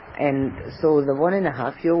 And so the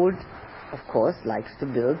 1.5-year-old, of course, likes to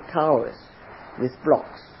build towers with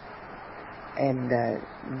blocks, and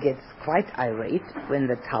gets quite irate when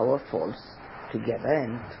the tower falls together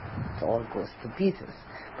and it all goes to pieces,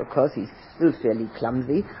 because he's still fairly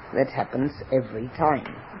clumsy. That happens every time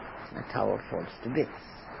a tower falls to bits.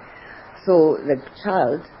 So the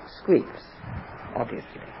child screams,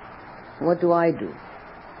 obviously. What do?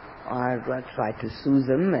 I try to soothe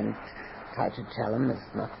him and try to tell him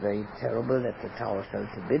it's not very terrible that the tower fell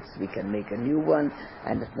to bits, we can make a new one,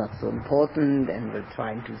 and it's not so important, and we'll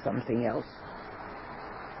try and do something else.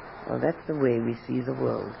 Well, that's the way we see the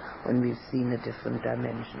world when we've seen a different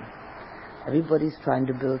dimension. Everybody's trying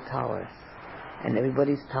to build towers, and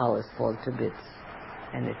everybody's towers fall to bits,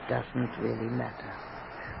 and it doesn't really matter.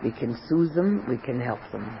 We can soothe them, we can help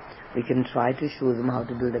them. We can try to show them how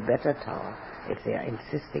to build a better tower if they are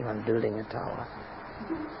insisting on building a tower.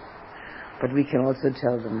 But we can also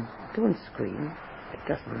tell them, don't scream, it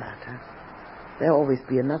doesn't matter. There'll always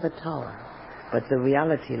be another tower, but the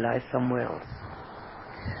reality lies somewhere else.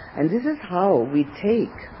 And this is how we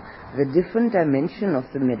take the different dimension of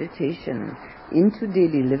the meditation into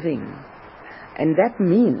daily living. And that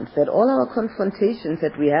means that all our confrontations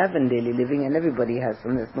that we have in daily living, and everybody has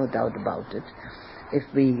them, there's no doubt about it. If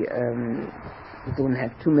we don't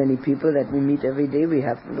have too many people that we meet every day, we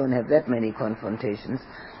don't have that many confrontations.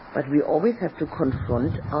 But we always have to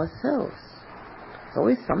confront ourselves. There's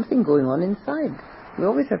always something going on inside. We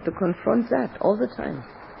always have to confront that all the time.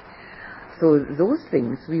 So those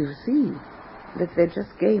things we see that they're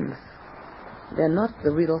just games. They're not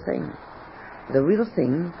the real thing. The real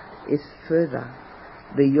thing is further,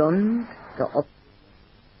 beyond the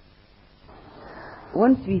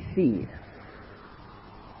once we see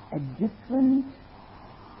a different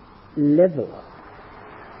level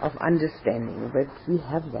of understanding, that we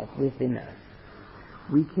have that within us,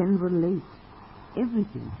 we can relate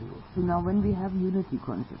everything to it. So now when we have unity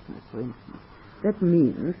consciousness, for instance, that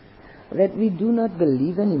means that we do not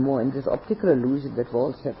believe anymore in this optical illusion that we're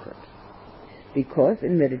all separate. Because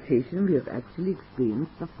in meditation we have actually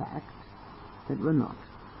experienced the fact that we're not.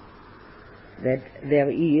 That there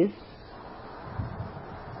is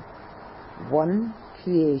one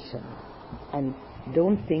creation. And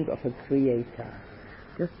don't think of a creator.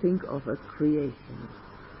 Just think of a creation.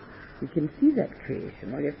 You can see that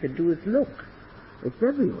creation. All you have to do is look. It's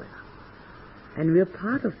everywhere. And we're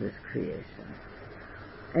part of this creation.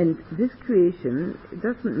 And this creation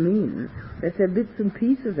doesn't mean that there are bits and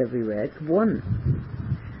pieces everywhere. It's one.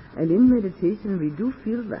 And in meditation we do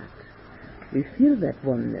feel that. We feel that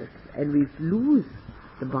oneness, and we lose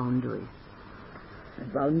the boundaries. The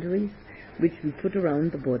boundaries which we put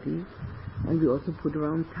around the body, and we also put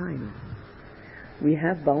around time. We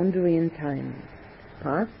have boundary in time.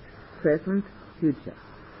 Past, present, future.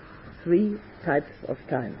 3 types of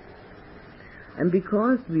time. And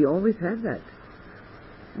because we always have that,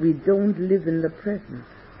 we don't live in the present.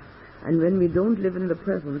 And when we don't live in the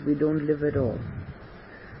present, we don't live at all.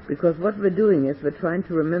 Because what we're doing is we're trying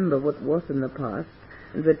to remember what was in the past,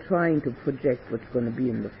 and we're trying to project what's going to be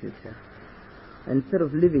in the future, instead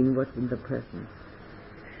of living what's in the present.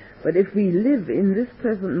 But if we live in this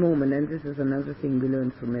present moment, and this is another thing we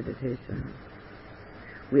learn from meditation,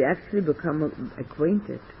 we actually become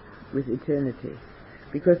acquainted with eternity.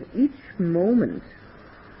 Because each moment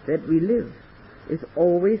that we live is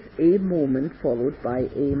always a moment followed by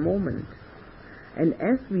a moment. And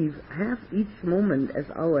as we have each moment as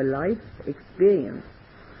our life experience,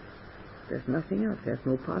 there's nothing else. There's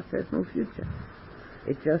no past, there's no future.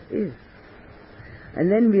 It just is.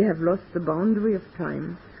 And then we have lost the boundary of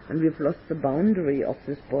time, and we've lost the boundary of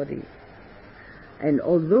this body. And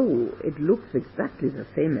although it looks exactly the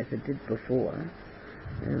same as it did before,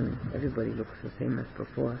 everybody looks the same as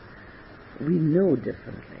before, we know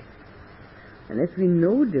differently. And as we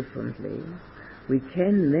know differently, we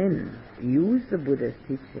can then use the Buddha's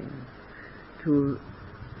teaching to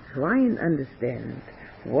try and understand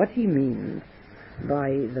what he means by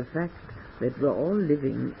the fact that we're all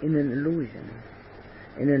living in an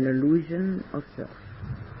illusion of self.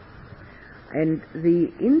 And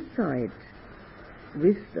the insight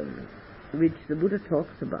wisdom which the Buddha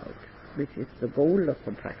talks about, which is the goal of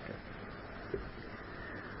the practice,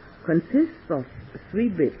 consists of 3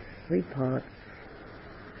 bits, 3 parts,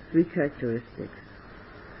 3 characteristics: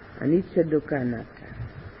 anicca, dukkha, anatta,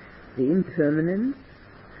 the impermanence,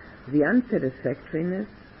 the unsatisfactoriness,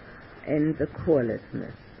 and the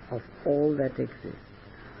corelessness of all that exists.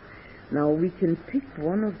 Now we can pick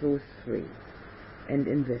one of those 3 and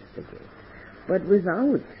investigate, but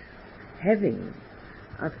without having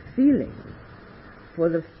a feeling for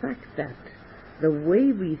the fact that the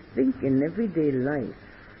way we think in everyday life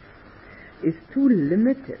is too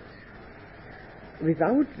limited.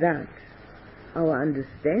 Without that, our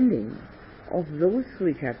understanding of those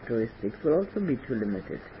 3 characteristics will also be too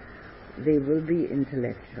limited. They will be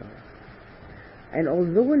intellectual. And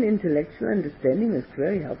although an intellectual understanding is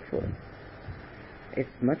very helpful,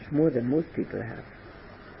 it's much more than most people have.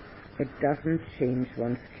 It doesn't change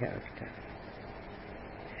one's character.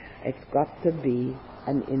 It's got to be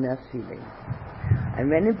an inner feeling. And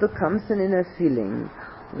when it becomes an inner feeling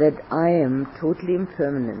that I am totally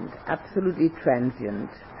impermanent, absolutely transient,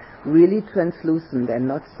 really translucent and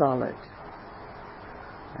not solid,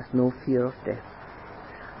 there's no fear of death.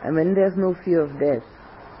 And when there's no fear of death,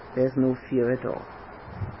 there's no fear at all.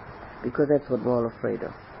 Because that's what we're all afraid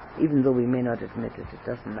of. Even though we may not admit it, it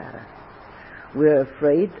doesn't matter. We're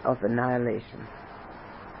afraid of annihilation.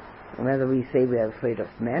 Whether we say we are afraid of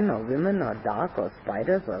men or women or dark or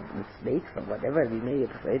spiders or snakes or whatever we may be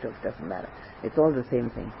afraid of, doesn't matter. It's all the same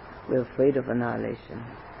thing. We're afraid of annihilation.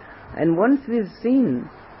 And once we've seen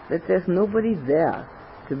that there's nobody there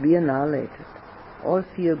to be annihilated, all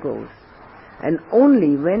fear goes. And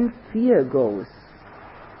only when fear goes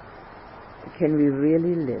can we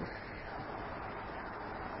really live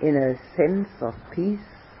in a sense of peace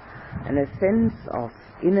and a sense of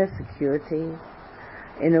inner security,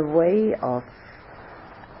 in a way of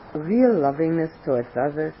real lovingness towards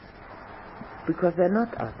others, because they're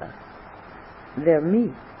not others. They're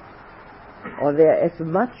me. Or they're as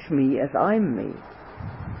much me as I'm me.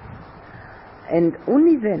 And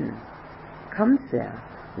only then comes there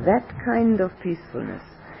that kind of peacefulness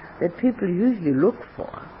that people usually look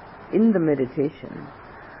for in the meditation,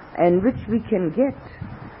 and which we can get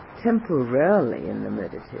temporarily in the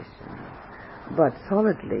meditation, but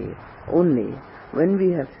solidly only when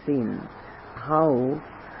we have seen how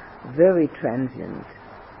very transient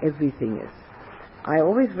everything is. I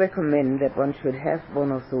always recommend that one should have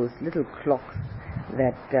one of those little clocks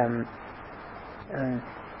that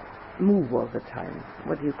move all the time.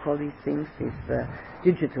 What do you call these things? These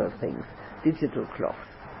digital things, digital clocks.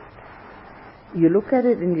 You look at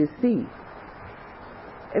it and you see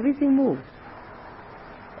everything moves.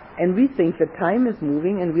 And we think that time is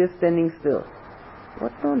moving and we are standing still.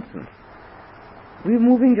 What nonsense. We're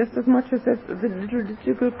moving just as much as the little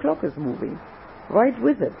digital clock is moving, right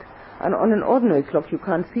with it. And on an ordinary clock you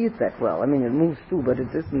can't see it that well. I mean, it moves too, but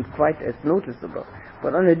it isn't quite as noticeable.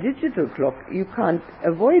 But on a digital clock you can't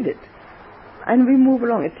avoid it. And we move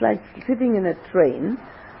along. It's like sitting in a train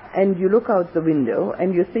and you look out the window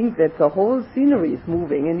and you think that the whole scenery is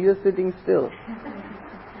moving and you're sitting still.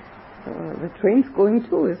 The train's going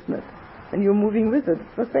too, isn't it? And you're moving with it.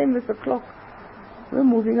 It's the same with the clock. We're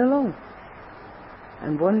moving along.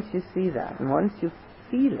 And once you see that, and once you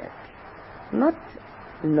feel it, not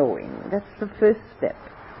knowing, that's the first step.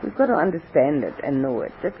 We've got to understand it and know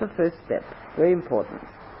it. That's the first step. Very important.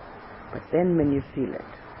 But then when you feel it,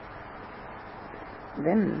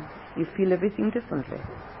 then you feel everything differently.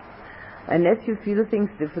 And as you feel things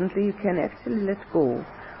differently, you can actually let go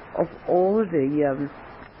of all the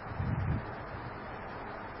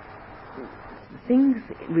things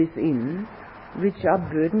within which are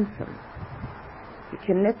burdensome. You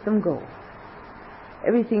can let them go.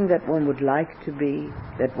 Everything that one would like to be,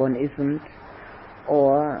 that one isn't,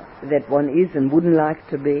 or that one is and wouldn't like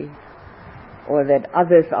to be, or that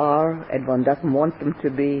others are and one doesn't want them to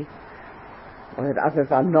be, or that others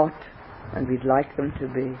are not and we'd like them to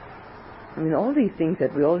be. I mean, all these things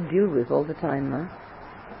that we all deal with all the time,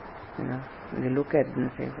 huh? You know, when you look at it and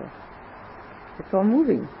say, well, it's all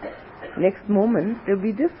moving. Next moment they'll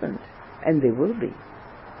be different, and they will be.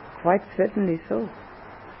 Quite certainly so.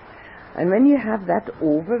 And when you have that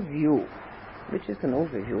overview, which is an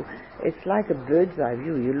overview, it's like a bird's eye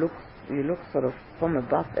view. You look sort of from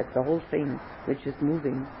above at the whole thing which is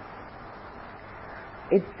moving.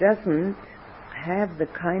 It doesn't have the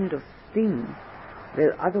kind of sting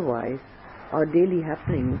that otherwise our daily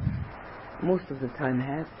happenings most of the time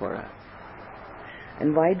have for us.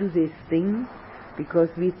 And why do they sting? Because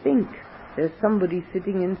we think there's somebody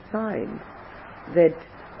sitting inside that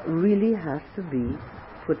really has to be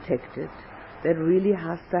protected, that really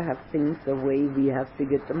has to have things the way we have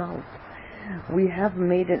figured them out. We have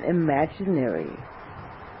made an imaginary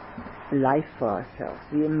life for ourselves.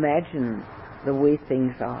 We imagine the way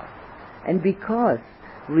things are. And because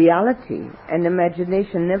reality and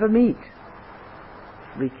imagination never meet,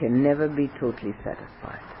 we can never be totally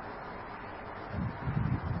satisfied.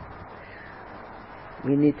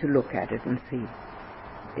 We need to look at it and see,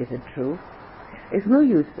 is it true? It's no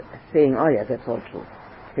use saying, oh yeah, that's all true,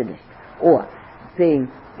 finished. Or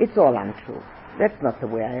saying, it's all untrue. That's not the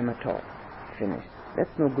way I am at all, finished. That's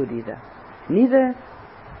no good either. Neither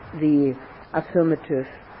the affirmative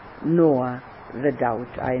nor the doubt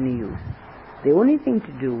are any use. The only thing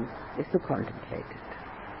to do is to contemplate it.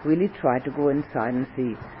 Really try to go inside and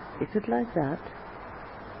see, is it like that?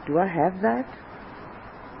 Do I have that?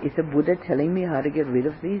 Is the Buddha telling me how to get rid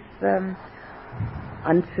of these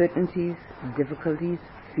uncertainties, difficulties,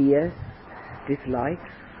 fears, dislikes,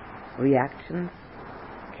 reactions?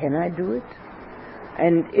 Can I do it?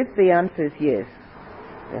 And if the answer is yes,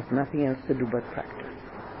 there's nothing else to do but practice.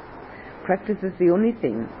 Practice is the only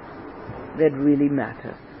thing that really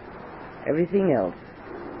matters. Everything else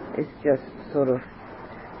is just sort of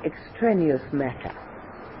extraneous matter.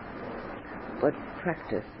 But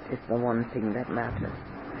practice is the one thing that matters.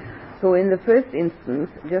 So in the first instance,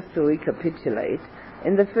 just to recapitulate,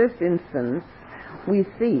 in the first instance, We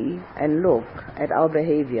see and look at our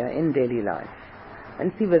behavior in daily life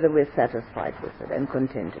and see whether we're satisfied with it and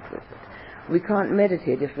contented with it. We can't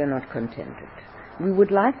meditate if we're not contented. We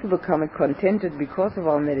would like to become contented because of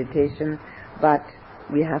our meditation, but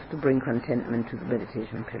we have to bring contentment to the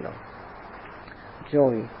meditation pillow.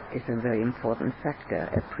 Joy is a very important factor,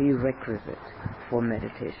 a prerequisite for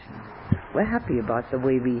meditation. We're happy about the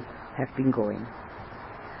way we have been going.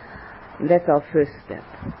 And that's our first step.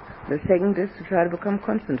 The second is to try to become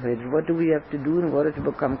concentrated. What do we have to do in order to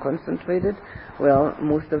become concentrated? Well,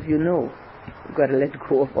 most of you know. We've got to let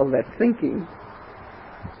go of all that thinking.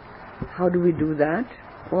 How do we do that?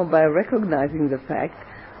 Well, by recognizing the fact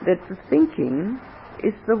that the thinking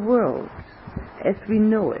is the world as we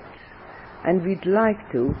know it. And we'd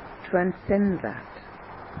like to transcend that.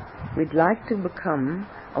 We'd like to become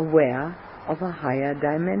aware of a higher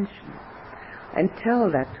dimension. And tell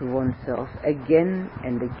that to oneself again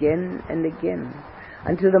and again and again,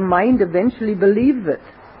 until the mind eventually believes it.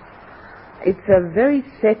 It's a very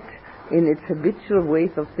set in its habitual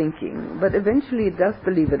ways of thinking, but eventually it does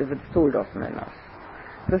believe it if it's told often enough.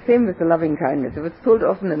 The same with the loving kindness. If it's told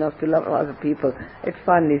often enough to love other people, it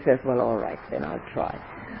finally says, well, all right, then I'll try.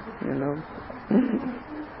 You know.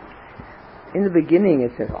 In the beginning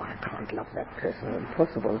it says, oh, I can't love that person,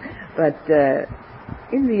 impossible. But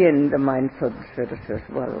in the end the mind sort of says,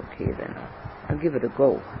 well, okay, then I'll give it a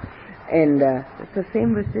go. And it's the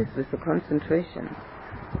same with this, with the concentration.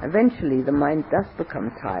 Eventually the mind does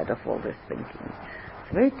become tired of all this thinking.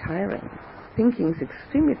 It's very tiring. Thinking is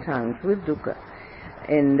extremely tiring, with dukkha.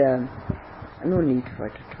 And no need for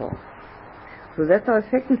it at all. So that's our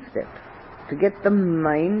second step, to get the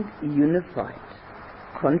mind unified,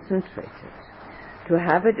 concentrated, to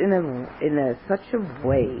have it in such a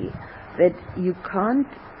way that you can't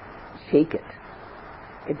shake it.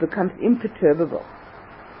 It becomes imperturbable.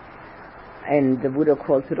 And the Buddha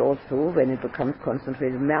calls it also, when it becomes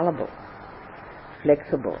concentrated, malleable,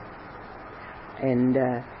 flexible, and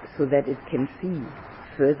so that it can see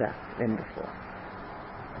further than before.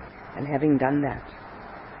 And having done that,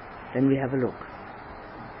 then we have a look.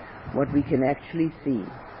 What we can actually see,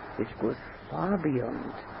 which goes far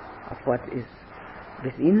beyond of what is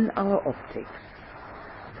within our optics,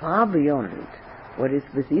 far beyond what is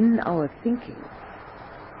within our thinking,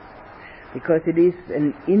 because it is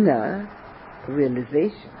an inner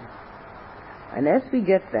realization. And as we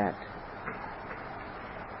get that,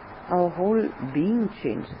 our whole being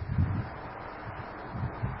changes.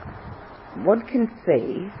 One can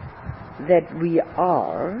say that we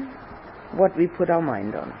are what we put our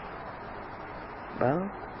mind on.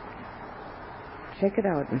 Well, check it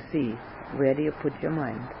out and see, where do you put your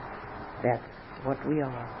mind? That's what we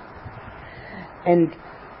are. And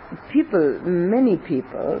people, many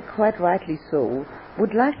people, quite rightly so,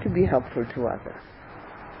 would like to be helpful to others.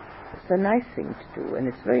 It's a nice thing to do, and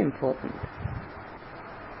it's very important.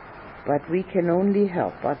 But we can only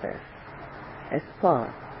help others as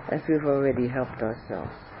far as we've already helped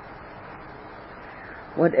ourselves.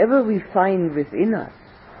 Whatever we find within us,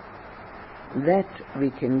 that we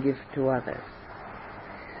can give to others.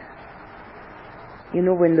 You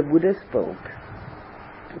know, when the Buddha spoke,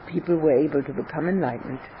 people were able to become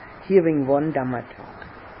enlightened hearing one Dhamma talk.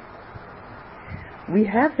 We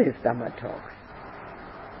have his Dhamma talks.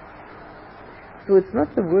 So it's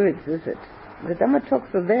not the words, is it? The Dhamma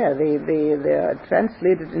talks are there. They are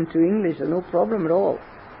translated into English, no problem at all.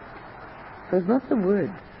 So it's not the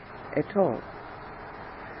words at all.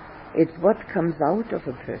 It's what comes out of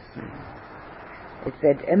a person. It's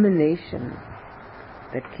that emanation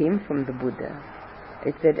that came from the Buddha.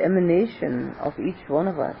 It's that emanation of each one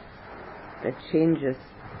of us that changes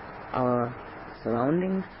our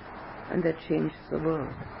surroundings and that changes the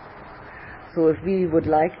world. So if we would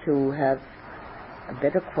like to have a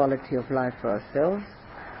better quality of life for ourselves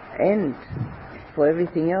and for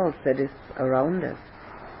everything else that is around us,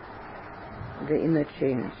 the inner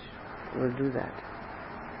change will do that.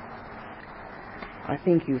 I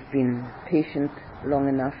think you've been patient long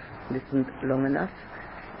enough, listened long enough.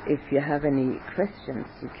 If you have any questions,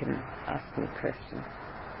 you can ask me questions.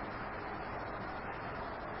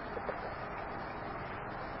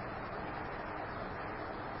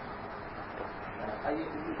 I used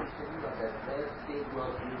to be saying that the first stage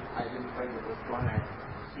was you identify the first one as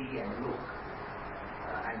see and look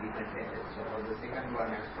and be contented. So the second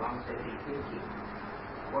one as strong-steady thinking.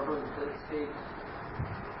 What was the third stage?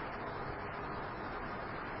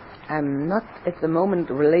 I'm not at the moment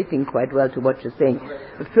relating quite well to what you're saying.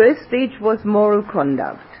 The first stage was moral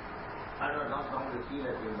conduct. I know, not from the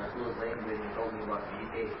sila thing, but you were saying when you're talking about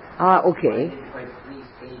meditation. Ah, okay. You identified 3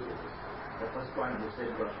 stages. The first one you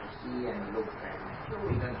said was to see and look and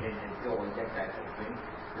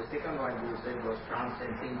second one you said was trance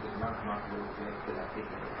and thinking, not you thinking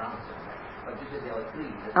of trance and that. But you said there were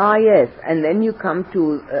three. Yes, and then you come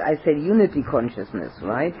to, I said unity consciousness,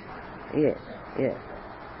 right? Yes, yes.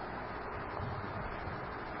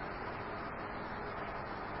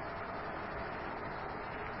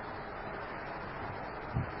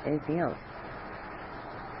 Anything else?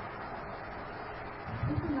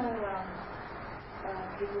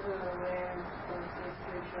 People who are aware of their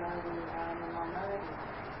spirituality are in the minority.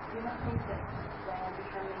 Do you not think that they are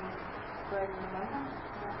becoming greater in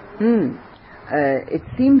number? It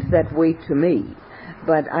seems that way to me,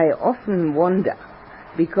 but I often wonder,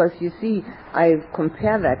 because you see, I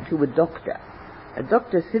compare that to a doctor. A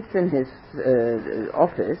doctor sits in his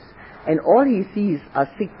office, and all he sees are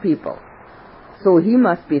sick people. So he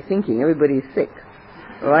must be thinking everybody is sick,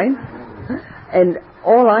 right? And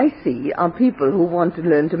all I see are people who want to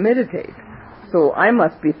learn to meditate. So I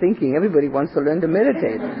must be thinking everybody wants to learn to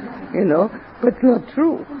meditate, but it's not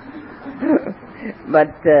true.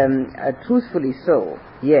 But truthfully so,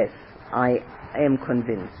 yes, I am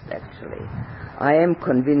convinced actually. I am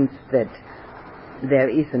convinced that there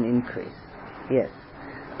is an increase, yes.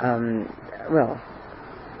 The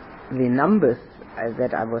numbers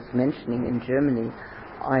that I was mentioning in Germany,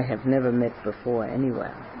 I have never met before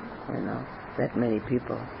anywhere, that many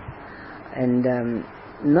people. And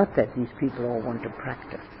not that these people all want to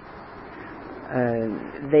practice.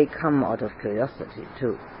 They come out of curiosity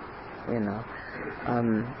too,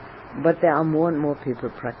 but there are more and more people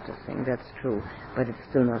practicing, that's true, but it's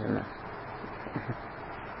still not enough.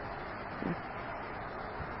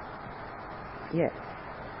 Yes.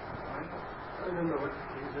 I remember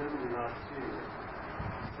in Germany last year,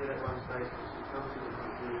 said at one stage that she come to the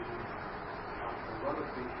conclusion after a lot of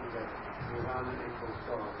thinking that nirvana equals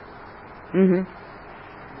God.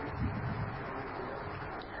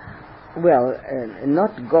 Well,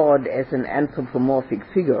 not God as an anthropomorphic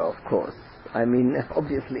figure, of course. I mean,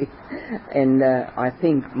 obviously. And I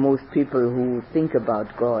think most people who think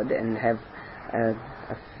about God and have a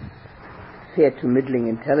fair to middling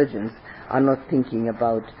intelligence are not thinking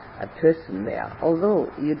about a person there.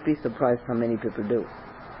 Although you'd be surprised how many people do.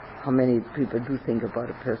 How many people do think about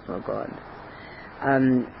a personal God.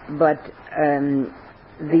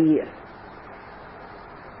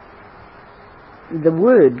 The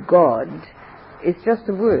word God is just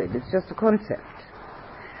a word, it's just a concept.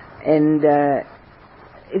 And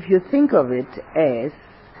if you think of it as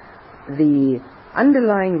the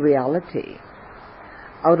underlying reality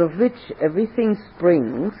out of which everything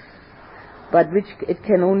springs, but which it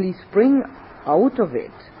can only spring out of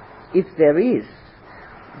it if there is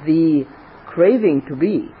the craving to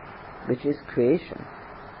be, which is creation,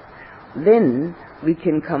 then we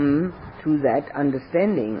can come to that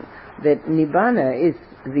understanding that Nibbana is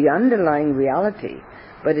the underlying reality,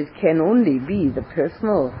 but it can only be the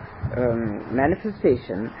personal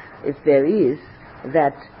manifestation if there is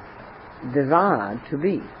that desire to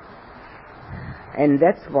be. And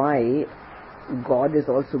that's why God is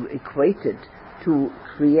also equated to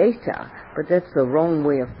creator, but that's the wrong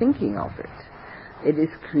way of thinking of it. It is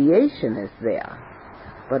creation is there,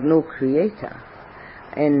 but no creator.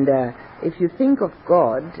 And if you think of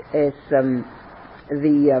God as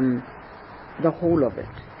the whole of it,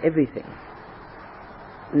 everything,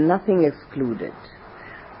 nothing excluded,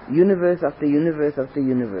 universe after universe after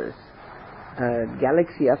universe,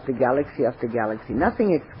 galaxy after galaxy after galaxy,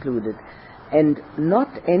 nothing excluded, and not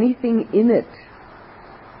anything in it,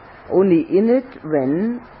 only in it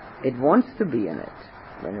when it wants to be in it,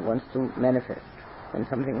 when it wants to manifest, when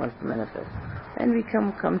something wants to manifest. And we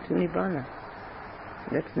come to Nibbana.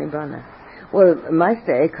 That's Nibbana. Well,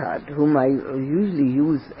 Meister Eckhart, whom I usually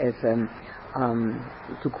use as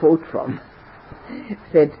to quote from,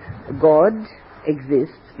 said, God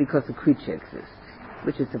exists because a creature exists,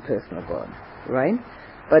 which is a personal God, right?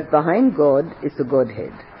 But behind God is the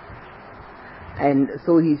Godhead. And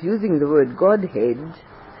so he's using the word Godhead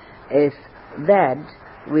as that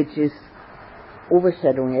which is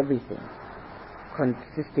overshadowing everything,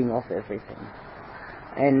 consisting of everything.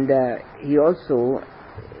 And he also,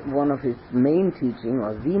 one of his main teaching,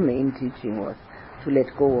 or the main teaching, was to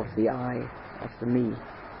let go of the I, of the me.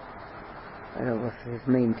 That was his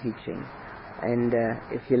main teaching. And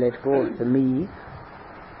if you let go of the me,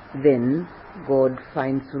 then God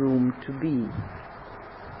finds room to be.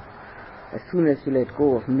 As soon as you let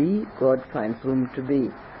go of me, God finds room to be.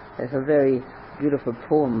 There's a very beautiful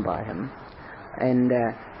poem by him. And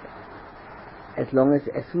as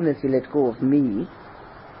soon as you let go of me,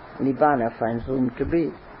 Nibbana finds room to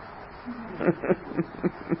be.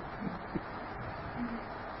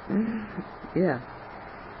 I'm Yeah.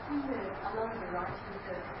 not Yoga, right, who's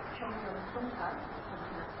a Chompa Sumpa,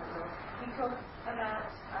 he talks about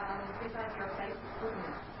this idea of basic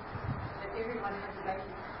goodness, that everyone has a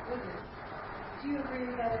basic goodness. Do you agree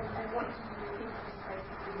with that, and what do you think this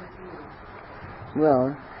basic goodness is?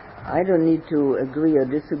 Well, I don't need to agree or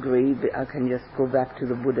disagree. I can just go back to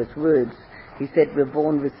the Buddha's words. He said we're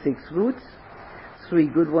born with 6 roots, 3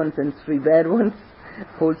 good ones and 3 bad ones,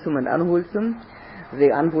 wholesome and unwholesome. The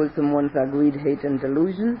unwholesome ones are greed, hate and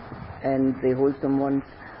delusion, and the wholesome ones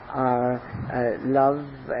are love,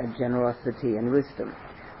 generosity and wisdom.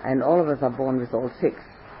 And all of us are born with all 6.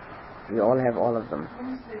 We all have all of them. When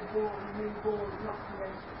you say born, not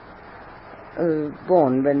created.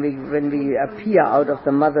 Born when we appear out of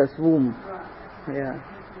the mother's womb. Right. Yeah.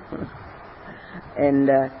 And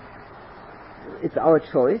it's our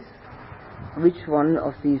choice which one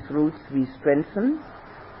of these roots we strengthen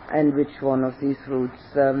and which one of these roots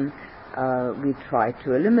we try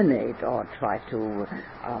to eliminate or try to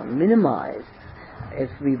minimize. If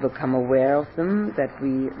we become aware of them, that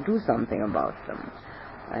we do something about them.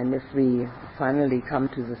 And if we finally come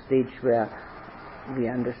to the stage where we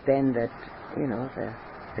understand that,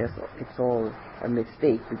 it's all a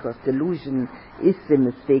mistake, because delusion is the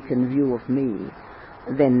mistaken view of me,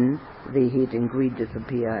 then the hate and greed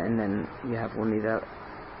disappear, and then you have only the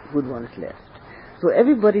good ones left. So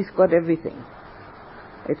everybody's got everything.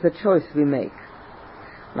 It's a choice we make.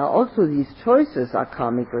 Now also these choices are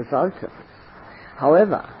karmic resultants.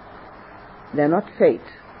 However, they're not fate.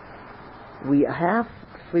 We have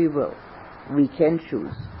free will. We can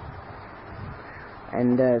choose.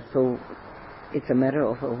 And so it's a matter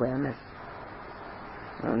of awareness.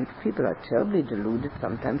 And people are terribly deluded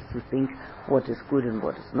sometimes to think what is good and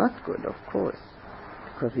what is not good, of course,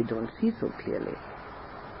 because we don't see so clearly.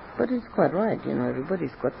 But it's quite right,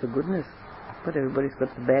 everybody's got the goodness, but everybody's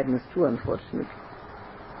got the badness too, unfortunately.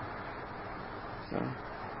 So,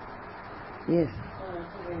 yes.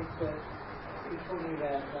 You're talking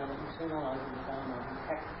about internalizing the Dhamma and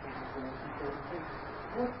practicing is the most important thing.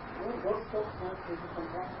 What stops most people from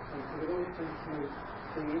practicing? Because it always seems to me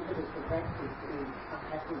the impetus for practice is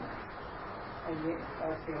happiness. And yet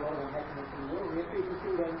I see a lot of unhappiness in the world, yet people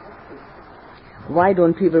still don't practice. Why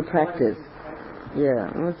don't people practice?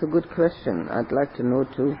 Yeah, that's a good question. I'd like to know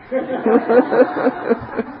too.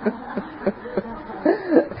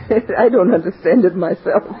 I don't understand it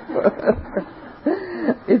myself.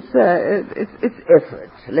 It's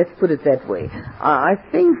effort. Let's put it that way. I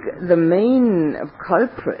think the main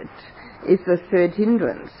culprit is the third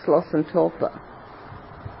hindrance, sloth and torpor.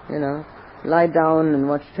 Lie down and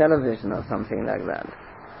watch television or something like that.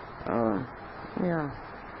 Yeah.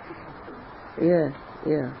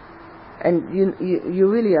 And you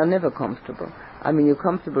really are never comfortable. I mean, you're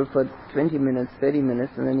comfortable for 20 minutes, 30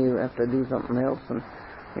 minutes, and then you have to do something else. And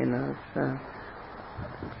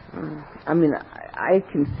I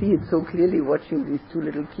can see it so clearly watching these 2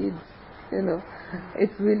 little kids.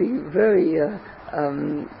 It's really very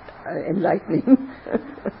enlightening.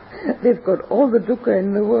 They've got all the dukkha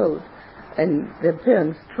in the world, and their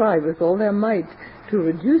parents try with all their might to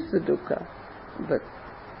reduce the dukkha, but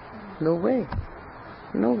no way,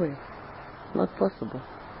 not possible.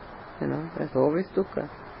 There's always dukkha.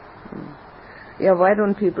 Yeah, why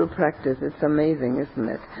don't people practice? It's amazing, isn't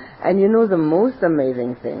it? And the most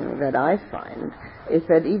amazing thing that I find is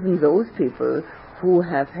that even those people who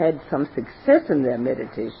have had some success in their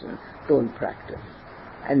meditation don't practice.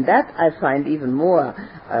 And that I find even more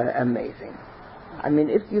amazing. I mean,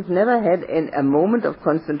 if you've never had a moment of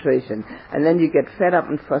concentration and then you get fed up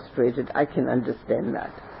and frustrated, I can understand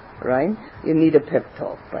that, right? You need a pep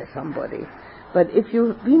talk by somebody. But if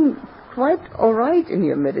you've been quite all right in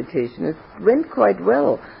your meditation, it went quite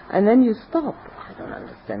well, and then you stop, I don't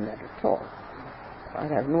understand that at all. I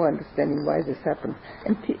have no understanding why this happens.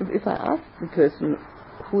 And if I ask the person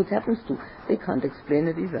who it happens to, they can't explain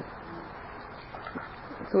it either.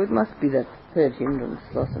 So it must be that third hindrance,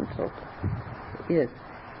 loss and torpor. Yes.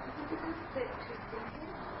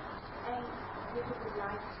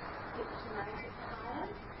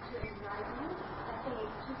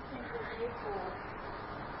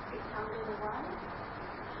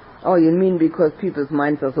 Oh, you mean because people's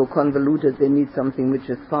minds are so convoluted, they need something which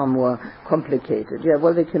is far more complicated. Yeah,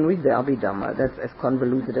 well, they can read the Abhidhamma. That's as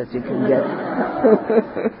convoluted as you can get.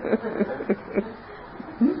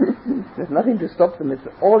 There's nothing to stop them. It's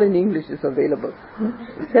all in English. Is available.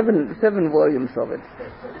 Seven volumes of it.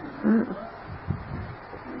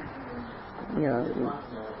 Yeah.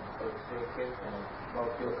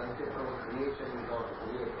 About your concept of creation without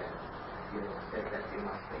creator, you said that you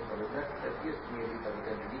must think of it. That appears to me a bit of a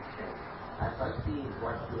contradiction. As I see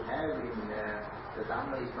what you have in the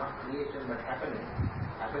Dhamma is not creation but happening.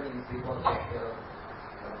 Happening is because of the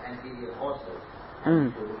anterior causes.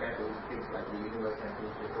 And if you look at those things like the universe and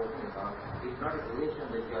things we're talking about, it's not a creation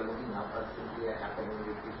that you are looking at, but simply a happening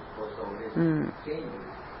which is was always changing.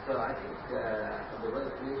 So I think the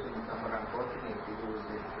word creation is somewhat unfortunate to use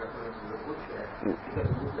in reference to the Buddha, because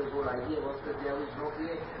Buddha's whole idea was that there is no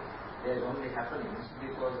creation. There's only happenings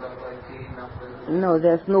because of a chain of the... No,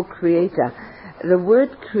 there's no creator. The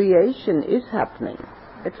word creation is happening.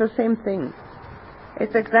 It's the same thing.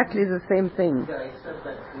 It's exactly the same thing. Yeah, except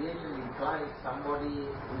that creation implies somebody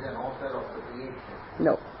who is an author of the creation.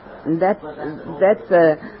 No. That's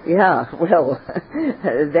yeah, well,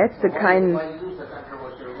 that's the kind... Why use a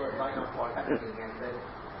controversial word? Why not call happening and say...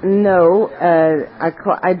 No,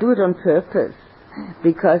 I do it on purpose,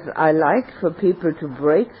 because I like for people to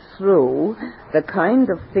break through the kind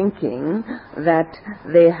of thinking that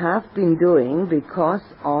they have been doing because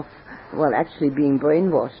of, well, actually being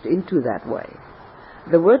brainwashed into that way.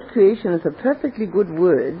 The word creation is a perfectly good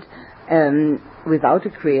word without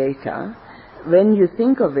a creator. When you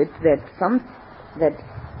think of it, that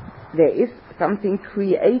there is something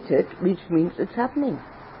created, which means it's happening.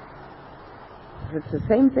 It's the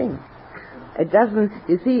same thing. It doesn't,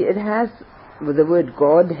 you see, it has, well, the word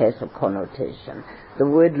God has a connotation. The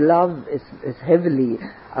word love is heavily,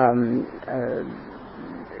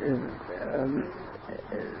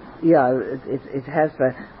 it has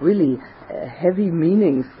a really heavy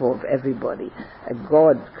meanings for everybody.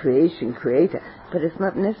 God, creation, creator. But it's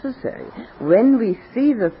not necessary. When we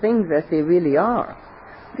see the things as they really are,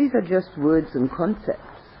 these are just words and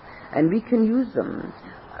concepts, and we can use them.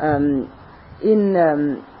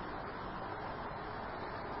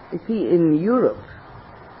 You see, in Europe,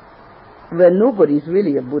 where nobody's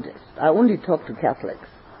really a Buddhist, I only talk to Catholics,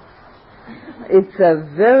 it's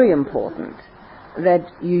very important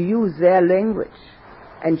that you use their language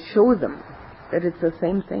and show them that it's the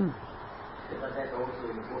same thing. But that's also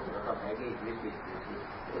important. Again,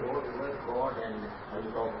 the word God, and when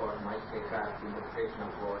you talk about my sacred interpretation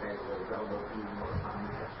of God as a ground of being or some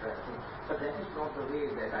abstraction, but that is not the way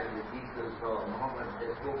that either Jesus or Muhammad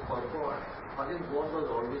they spoke for God. For them, God was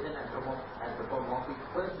always an anthropomorphic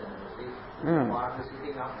person. You see, Father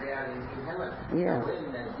sitting up there in heaven. Yeah.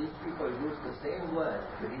 When these people use the same word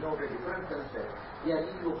to denote a different concept, they are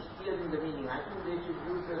really obscure in the meaning. I think they should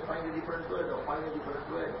find a different word or find a different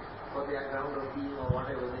word for their ground of being or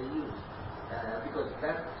whatever they use. Because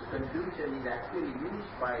that confusion is actually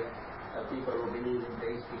used by people who believe in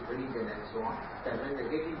theistic religion and so on. That when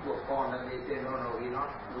they get into a corner, they say, no, we're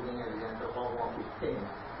not looking at the anthropomorphic thing.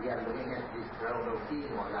 We are looking at this ground of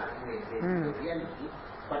being or the ultimate basis of reality.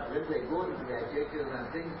 But when they go into their churches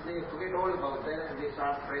and things, they forget all about that and they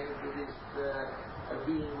start praying to this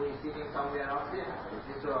being who is sitting somewhere out there.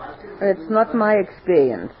 So it's not my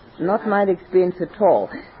experience. Not my experience at all.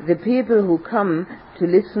 The people who come to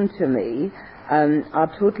listen to me are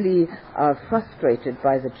totally frustrated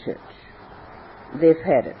by the church. They've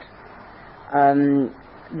had it.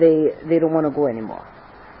 They don't want to go anymore.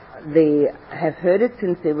 They have heard it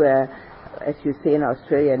since they were, as you say in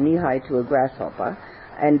Australia, knee-high to a grasshopper,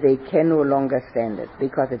 and they can no longer stand it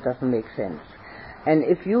because it doesn't make sense. And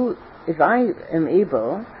if I am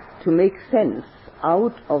able to make sense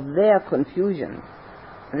out of their confusion,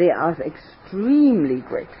 they are extremely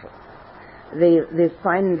grateful. They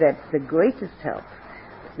find that the greatest help.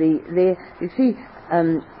 You see,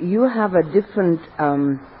 you have a different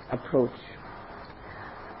approach.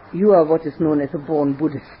 You are what is known as a born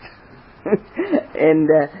Buddhist. And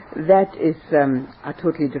that is a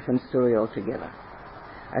totally different story altogether.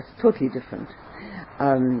 It's totally different.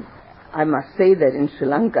 I must say that in Sri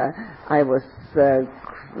Lanka, I was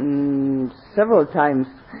several times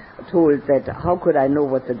told that how could I know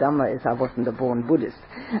what the Dhamma is? I wasn't a born Buddhist.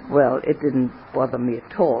 Well, it didn't bother me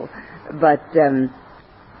at all. But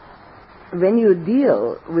when you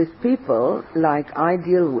deal with people like I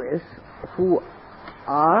deal with, who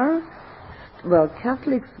are, well,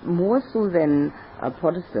 Catholics more so than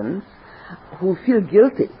Protestants, who feel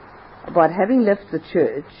guilty about having left the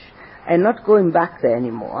church and not going back there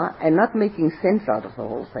anymore and not making sense out of the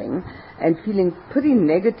whole thing and feeling pretty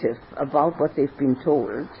negative about what they've been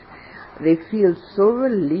told, they feel so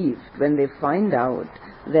relieved when they find out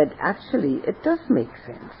that actually it does make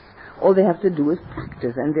sense. All they have to do is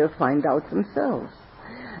practice and they'll find out themselves.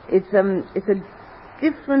 It's a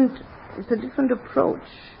different approach.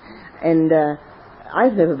 And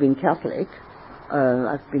I've never been Catholic.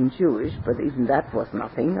 I've been Jewish, but even that was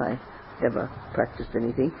nothing. I never practiced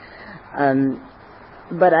anything.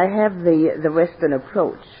 But I have the Western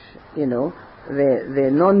approach, the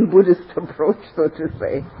non-Buddhist approach, so to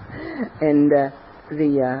say. And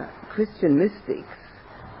the Christian mystics,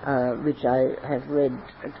 which I have read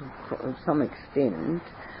to some extent,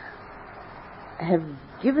 have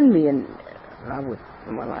given me I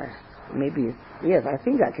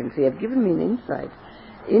think I can say, have given me an insight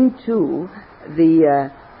into the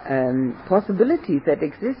possibilities that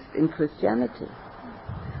exist in Christianity.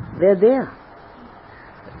 They're there.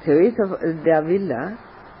 Teresa d'Avila,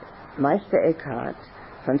 Meister Eckhart,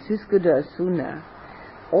 Francisco de Osuna,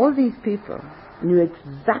 all these people knew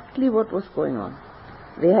exactly what was going on.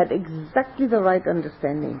 They had exactly the right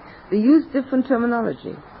understanding. They used different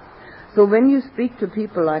terminology. So when you speak to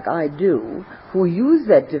people like I do, who use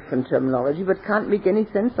that different terminology but can't make any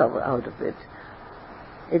sense out of it,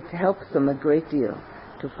 it helps them a great deal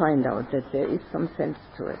to find out that there is some sense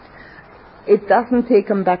to it. It doesn't take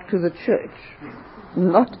them back to the church.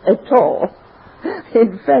 Not at all.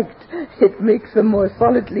 In fact, it makes them more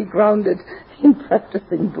solidly grounded in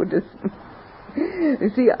practicing Buddhism. You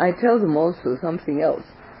see, I tell them also something else.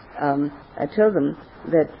 I tell them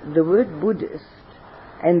that the word Buddhist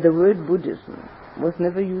and the word Buddhism was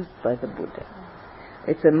never used by the Buddha.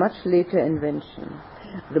 It's a much later invention.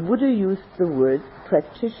 The Buddha used the word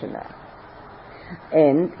practitioner,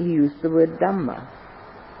 and he used the word Dhamma.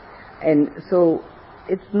 And so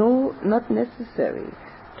it's not necessary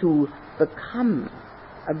to become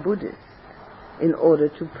a Buddhist in order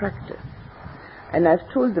to practice. And I've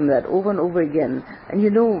told them that over and over again. And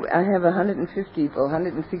I have 150 or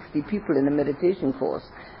 160 people in a meditation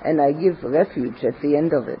course, and I give refuge at the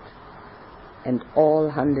end of it. And all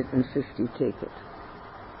 150 take it.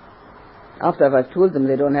 After I've told them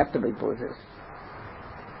they don't have to be Buddhists.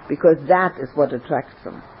 Because that is what attracts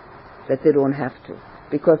them, that they don't have to.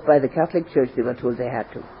 Because by the Catholic Church they were told they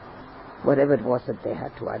had to. Whatever it was that they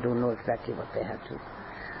had to. I don't know exactly what they had to.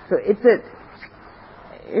 So it's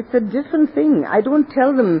a different thing. I don't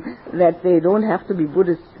tell them that they don't have to be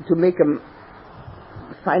Buddhist to make them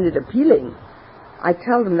find it appealing. I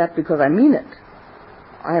tell them that because I mean it.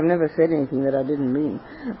 I have never said anything that I didn't mean.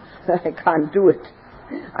 I can't do it.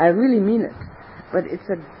 I really mean it. But it's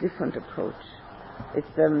a different approach.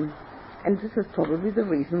 It's and this is probably the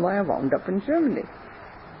reason why I wound up in Germany.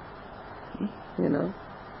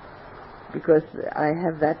 Because I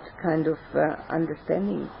have that kind of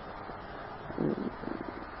understanding.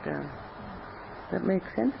 That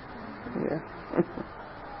makes sense? Yeah.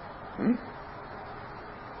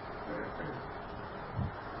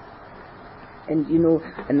 And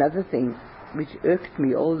another thing which irked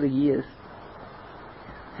me all the years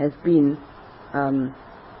has been, and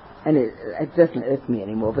it doesn't irk me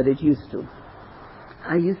anymore, but it used to.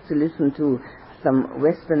 I used to listen to some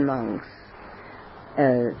Western monks,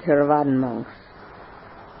 Theravadan monks,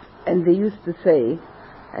 and they used to say,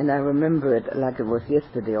 and I remember it like it was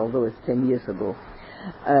yesterday, although it's 10 years ago,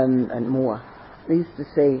 and more. They used to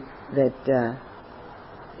say that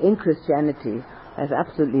in Christianity, there's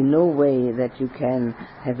absolutely no way that you can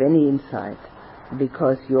have any insight,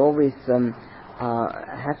 because you always have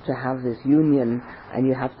to have this union, and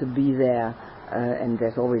you have to be there, and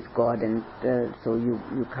there's always God, and so you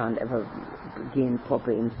can't ever gain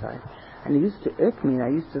proper insight. And it used to irk me, and I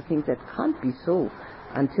used to think that can't be so,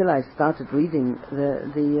 until I started reading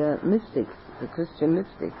the mystics, the Christian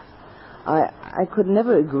mystics. I could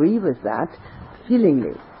never agree with that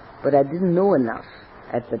feelingly, but I didn't know enough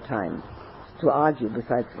at the time to argue.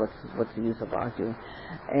 Besides, what's the use of arguing?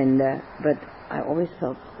 And but I always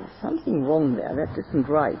felt there's something wrong there. That isn't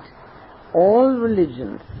right. All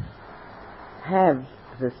religions have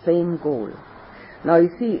the same goal. Now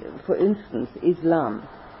you see, for instance, Islam.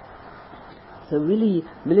 It's a really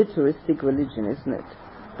militaristic religion, isn't it?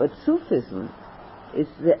 But Sufism is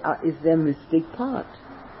their mystic part.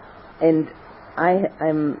 And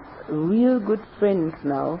I'm real good friends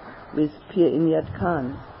now with Pir Inayat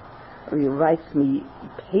Khan. He writes me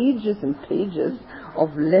pages and pages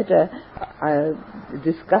of letter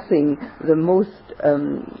discussing the most,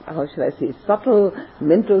 subtle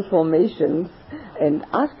mental formations and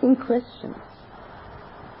asking questions.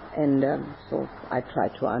 And so I try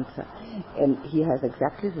to answer. And he has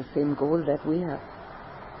exactly the same goal that we have.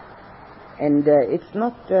 And it's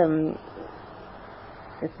not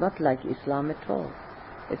like Islam at all.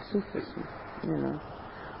 It's Sufism,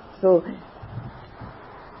 So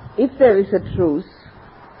if there is a truth,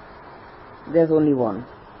 there's only one.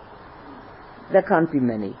 There can't be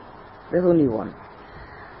many. There's only one.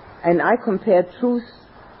 And I compare truth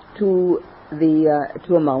to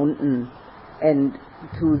a mountain and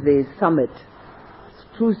to the summit.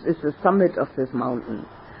 Truth is the summit of this mountain.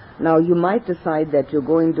 Now you might decide that you're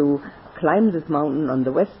going to climb this mountain on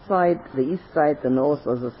the west side, the east side, the north,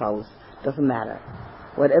 or the south. Doesn't matter.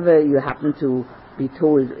 Whatever you happen to be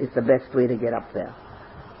told is the best way to get up there.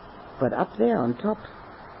 But up there on top,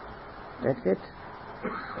 that's it.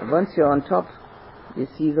 Once you're on top, you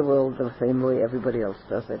see the world the same way everybody else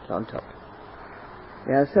does it on top.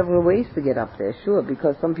 There are several ways to get up there, sure,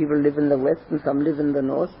 because some people live in the west and some live in the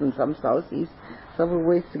north and some southeast. Several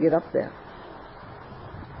ways to get up there.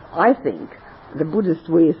 I think the Buddhist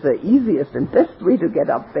way is the easiest and best way to get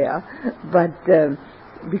up there, but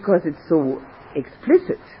because it's so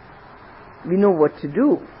explicit, we know what to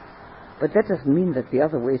do. But that doesn't mean that the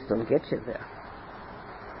other ways don't get you there.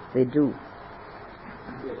 They do.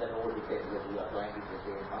 Yes, that all depends whether you are climbing the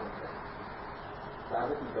same mountain. So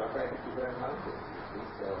other people are trying different mountains.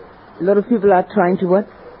 A lot of people are trying to what?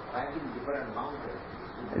 Climbing different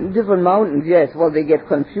mountains. Different mountains, yes. Well, they get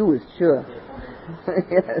confused, sure.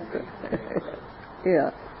 Yes.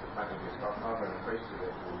 Yeah. I think it's not an impression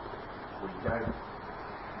that we don't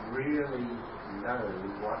really know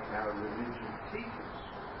what our religion teaches.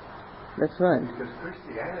 That's right. Because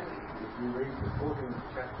Christianity, if you read the 14th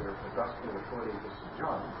chapter of the Gospel according to St.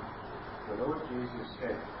 John, the Lord Jesus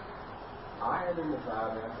said, I am in the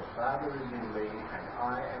Father is in me, and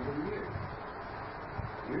I am in you.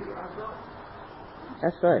 You are God.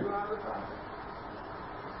 That's right. You are the Father.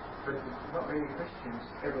 But not many Christians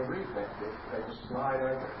ever read that bit. They just slide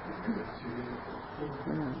over it because it's too difficult.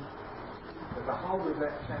 But the whole of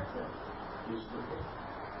that chapter is in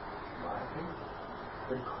my opinion,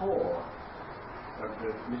 the core of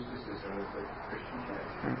the mysticism of the Christian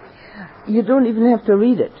church. You don't even have to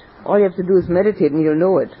read it. All you have to do is meditate and you'll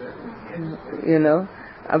know it. You know?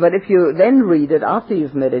 But if you then read it after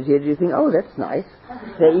you've meditated, you think, oh, that's nice.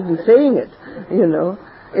 They're even saying it. You know?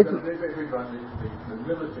 Everybody, the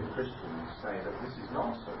militant Christians say that this is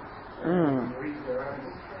nonsense. They don't even read their own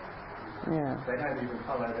book. Yeah. They don't even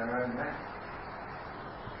follow their own map.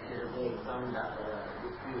 There is some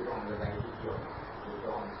dispute on the language of the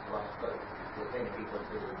John's Gospel. The same people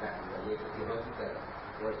say that the theological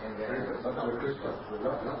version there is Not so Christian.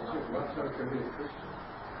 Not so committed Christian.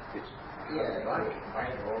 It's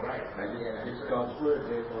right, all right. It's God's word,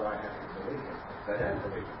 therefore I have to believe it. They don't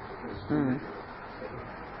believe it.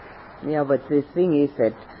 Yeah, but the thing is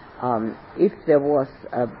that if there was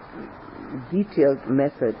a detailed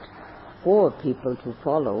method for people to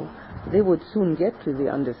follow, they would soon get to the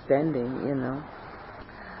understanding, you know.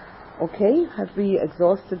 Okay, have we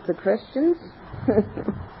exhausted the questions?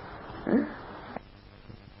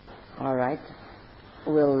 All right.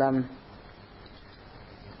 We'll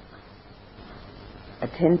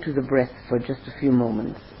attend to the breath for just a few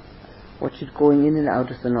moments. Watch it going in and out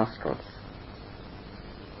of the nostrils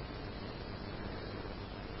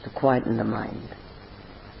to quieten the mind.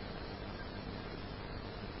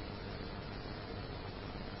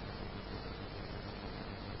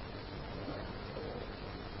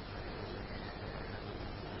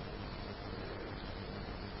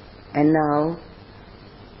 And now,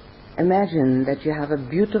 imagine that you have a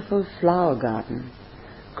beautiful flower garden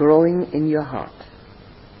growing in your heart.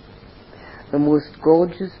 The most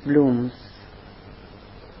gorgeous blooms,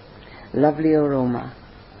 lovely aroma,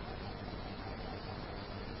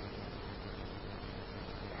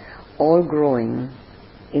 all growing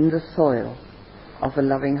in the soil of a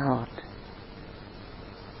loving heart,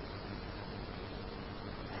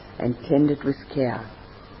 and tended with care.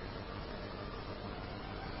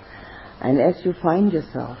 And as you find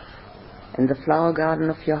yourself in the flower garden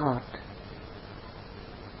of your heart,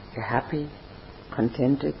 you're happy,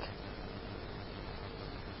 contented,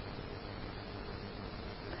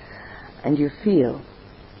 and you feel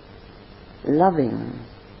loving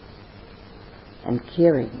and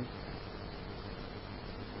caring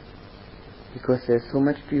because there's so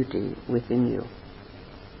much beauty within you.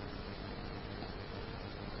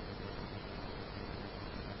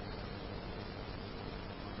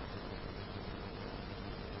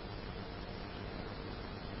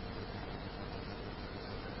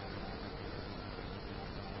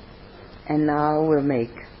 And now we'll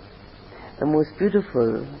make the most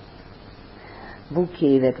beautiful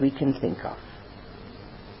bouquet that we can think of.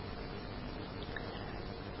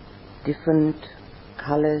 Different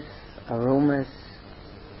colors, aromas,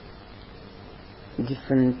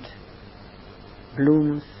 different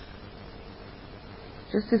blooms,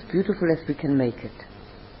 just as beautiful as we can make it.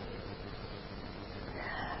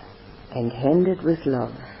 And hand it with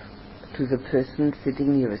love to the person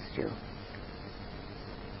sitting nearest you.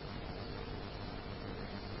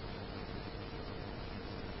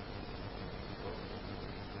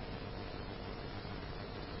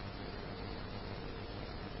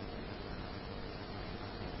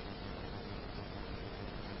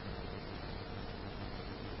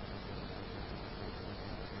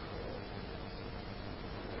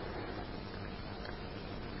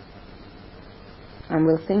 And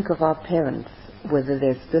we'll think of our parents, whether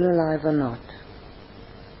they're still alive or not,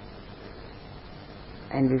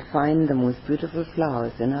 and we find the most beautiful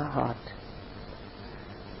flowers in our heart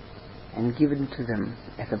and given to them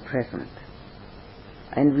as a present.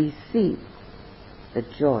 And we see the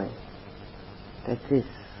joy that this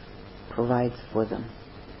provides for them.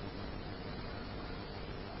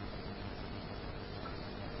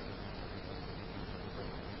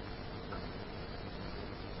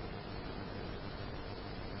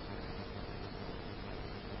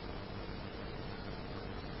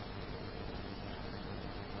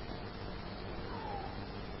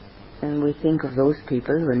 And we think of those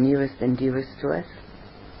people who are nearest and dearest to us,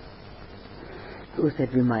 those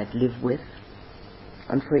that we might live with,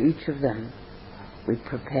 and for each of them we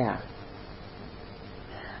prepare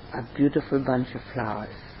a beautiful bunch of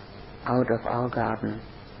flowers out of our garden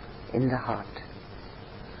in the heart,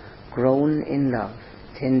 grown in love,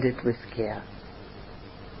 tended with care,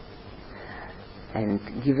 and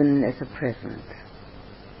given as a present,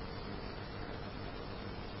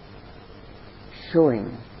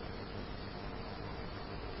 showing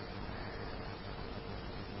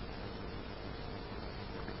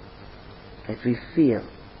that we feel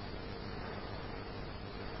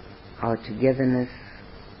our togetherness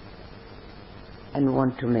and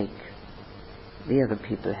want to make the other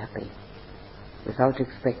people happy without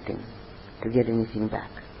expecting to get anything back.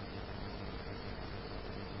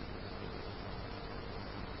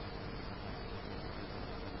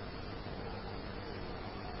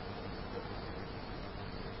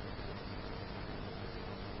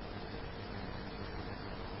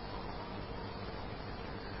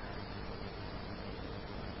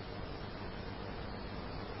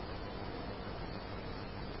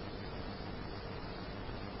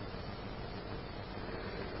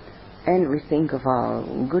 And we think of our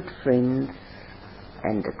good friends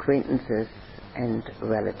and acquaintances and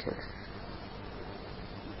relatives,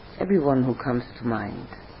 everyone who comes to mind,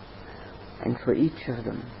 and for each of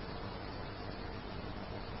them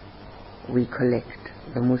we collect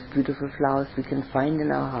the most beautiful flowers we can find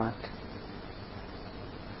in our heart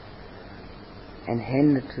and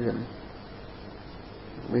hand it to them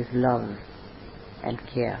with love and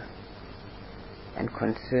care and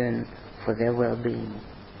concern for their well-being.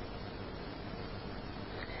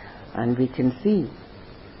 And we can see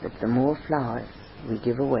that the more flowers we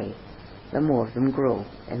give away, the more of them grow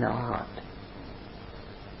in our heart.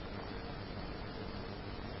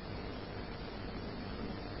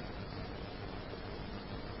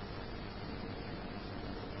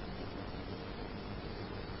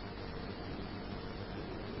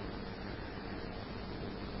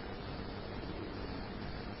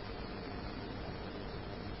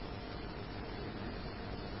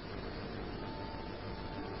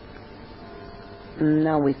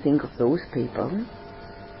 Now we think of those people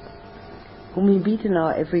whom we meet in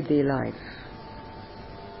our everyday life.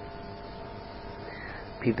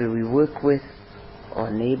 People we work with,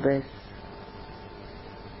 or neighbors,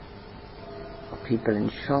 or people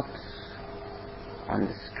in shops, on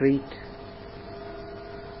the street.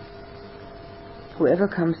 Whoever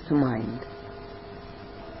comes to mind,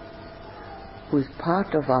 who is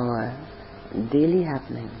part of our daily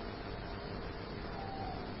happening.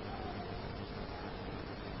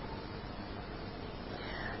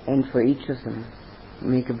 And for each of them,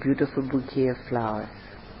 make a beautiful bouquet of flowers,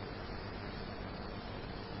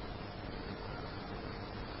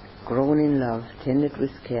 grown in love, tended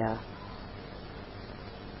with care,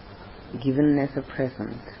 given as a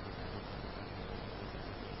present,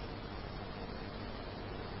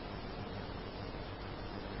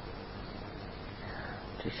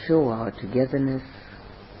 to show our togetherness,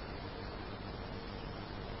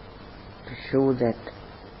 to show that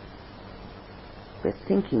we're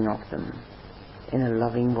thinking of them in a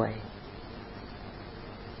loving way.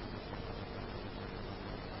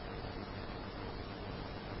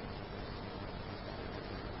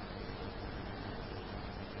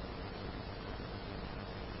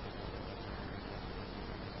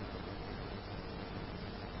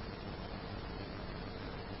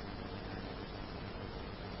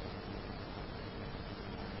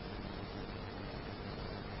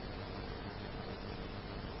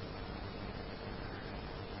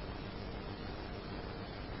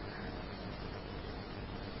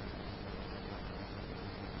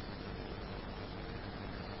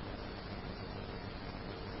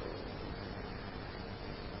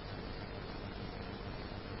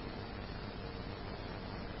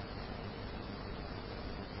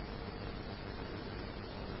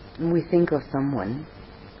 We think of someone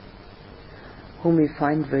whom we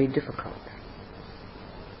find very difficult,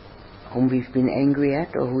 whom we've been angry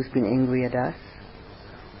at or who's been angry at us,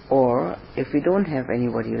 Or if we don't have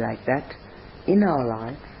anybody like that in our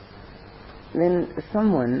life, then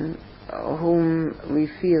someone whom we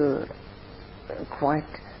feel quite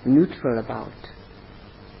neutral about.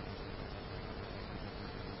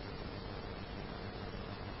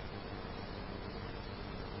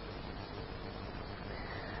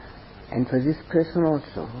 And for this person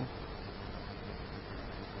also,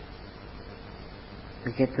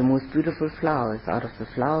 we get the most beautiful flowers out of the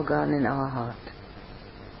flower garden in our heart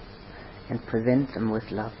and present them with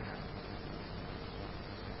love.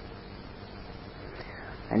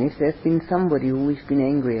 And if there's been somebody who we've been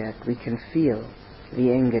angry at, we can feel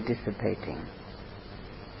the anger dissipating,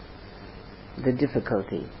 the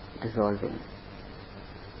difficulty dissolving.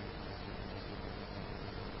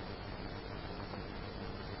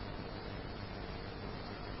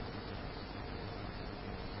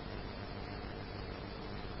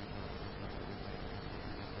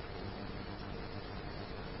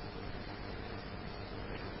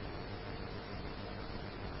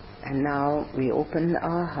 And now we open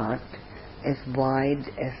our heart as wide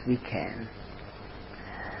as we can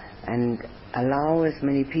and allow as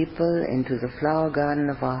many people into the flower garden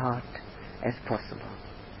of our heart as possible.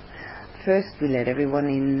 First, we let everyone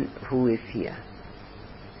in who is here.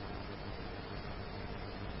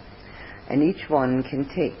 And each one can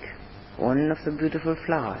take one of the beautiful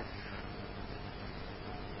flowers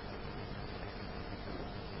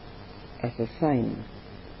as a sign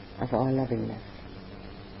of our lovingness.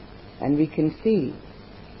 And we can see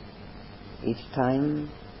each time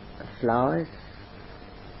flowers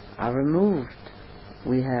are removed,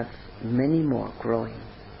 we have many more growing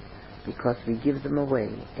because we give them away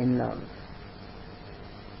in love.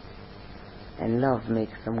 And love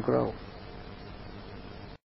makes them grow.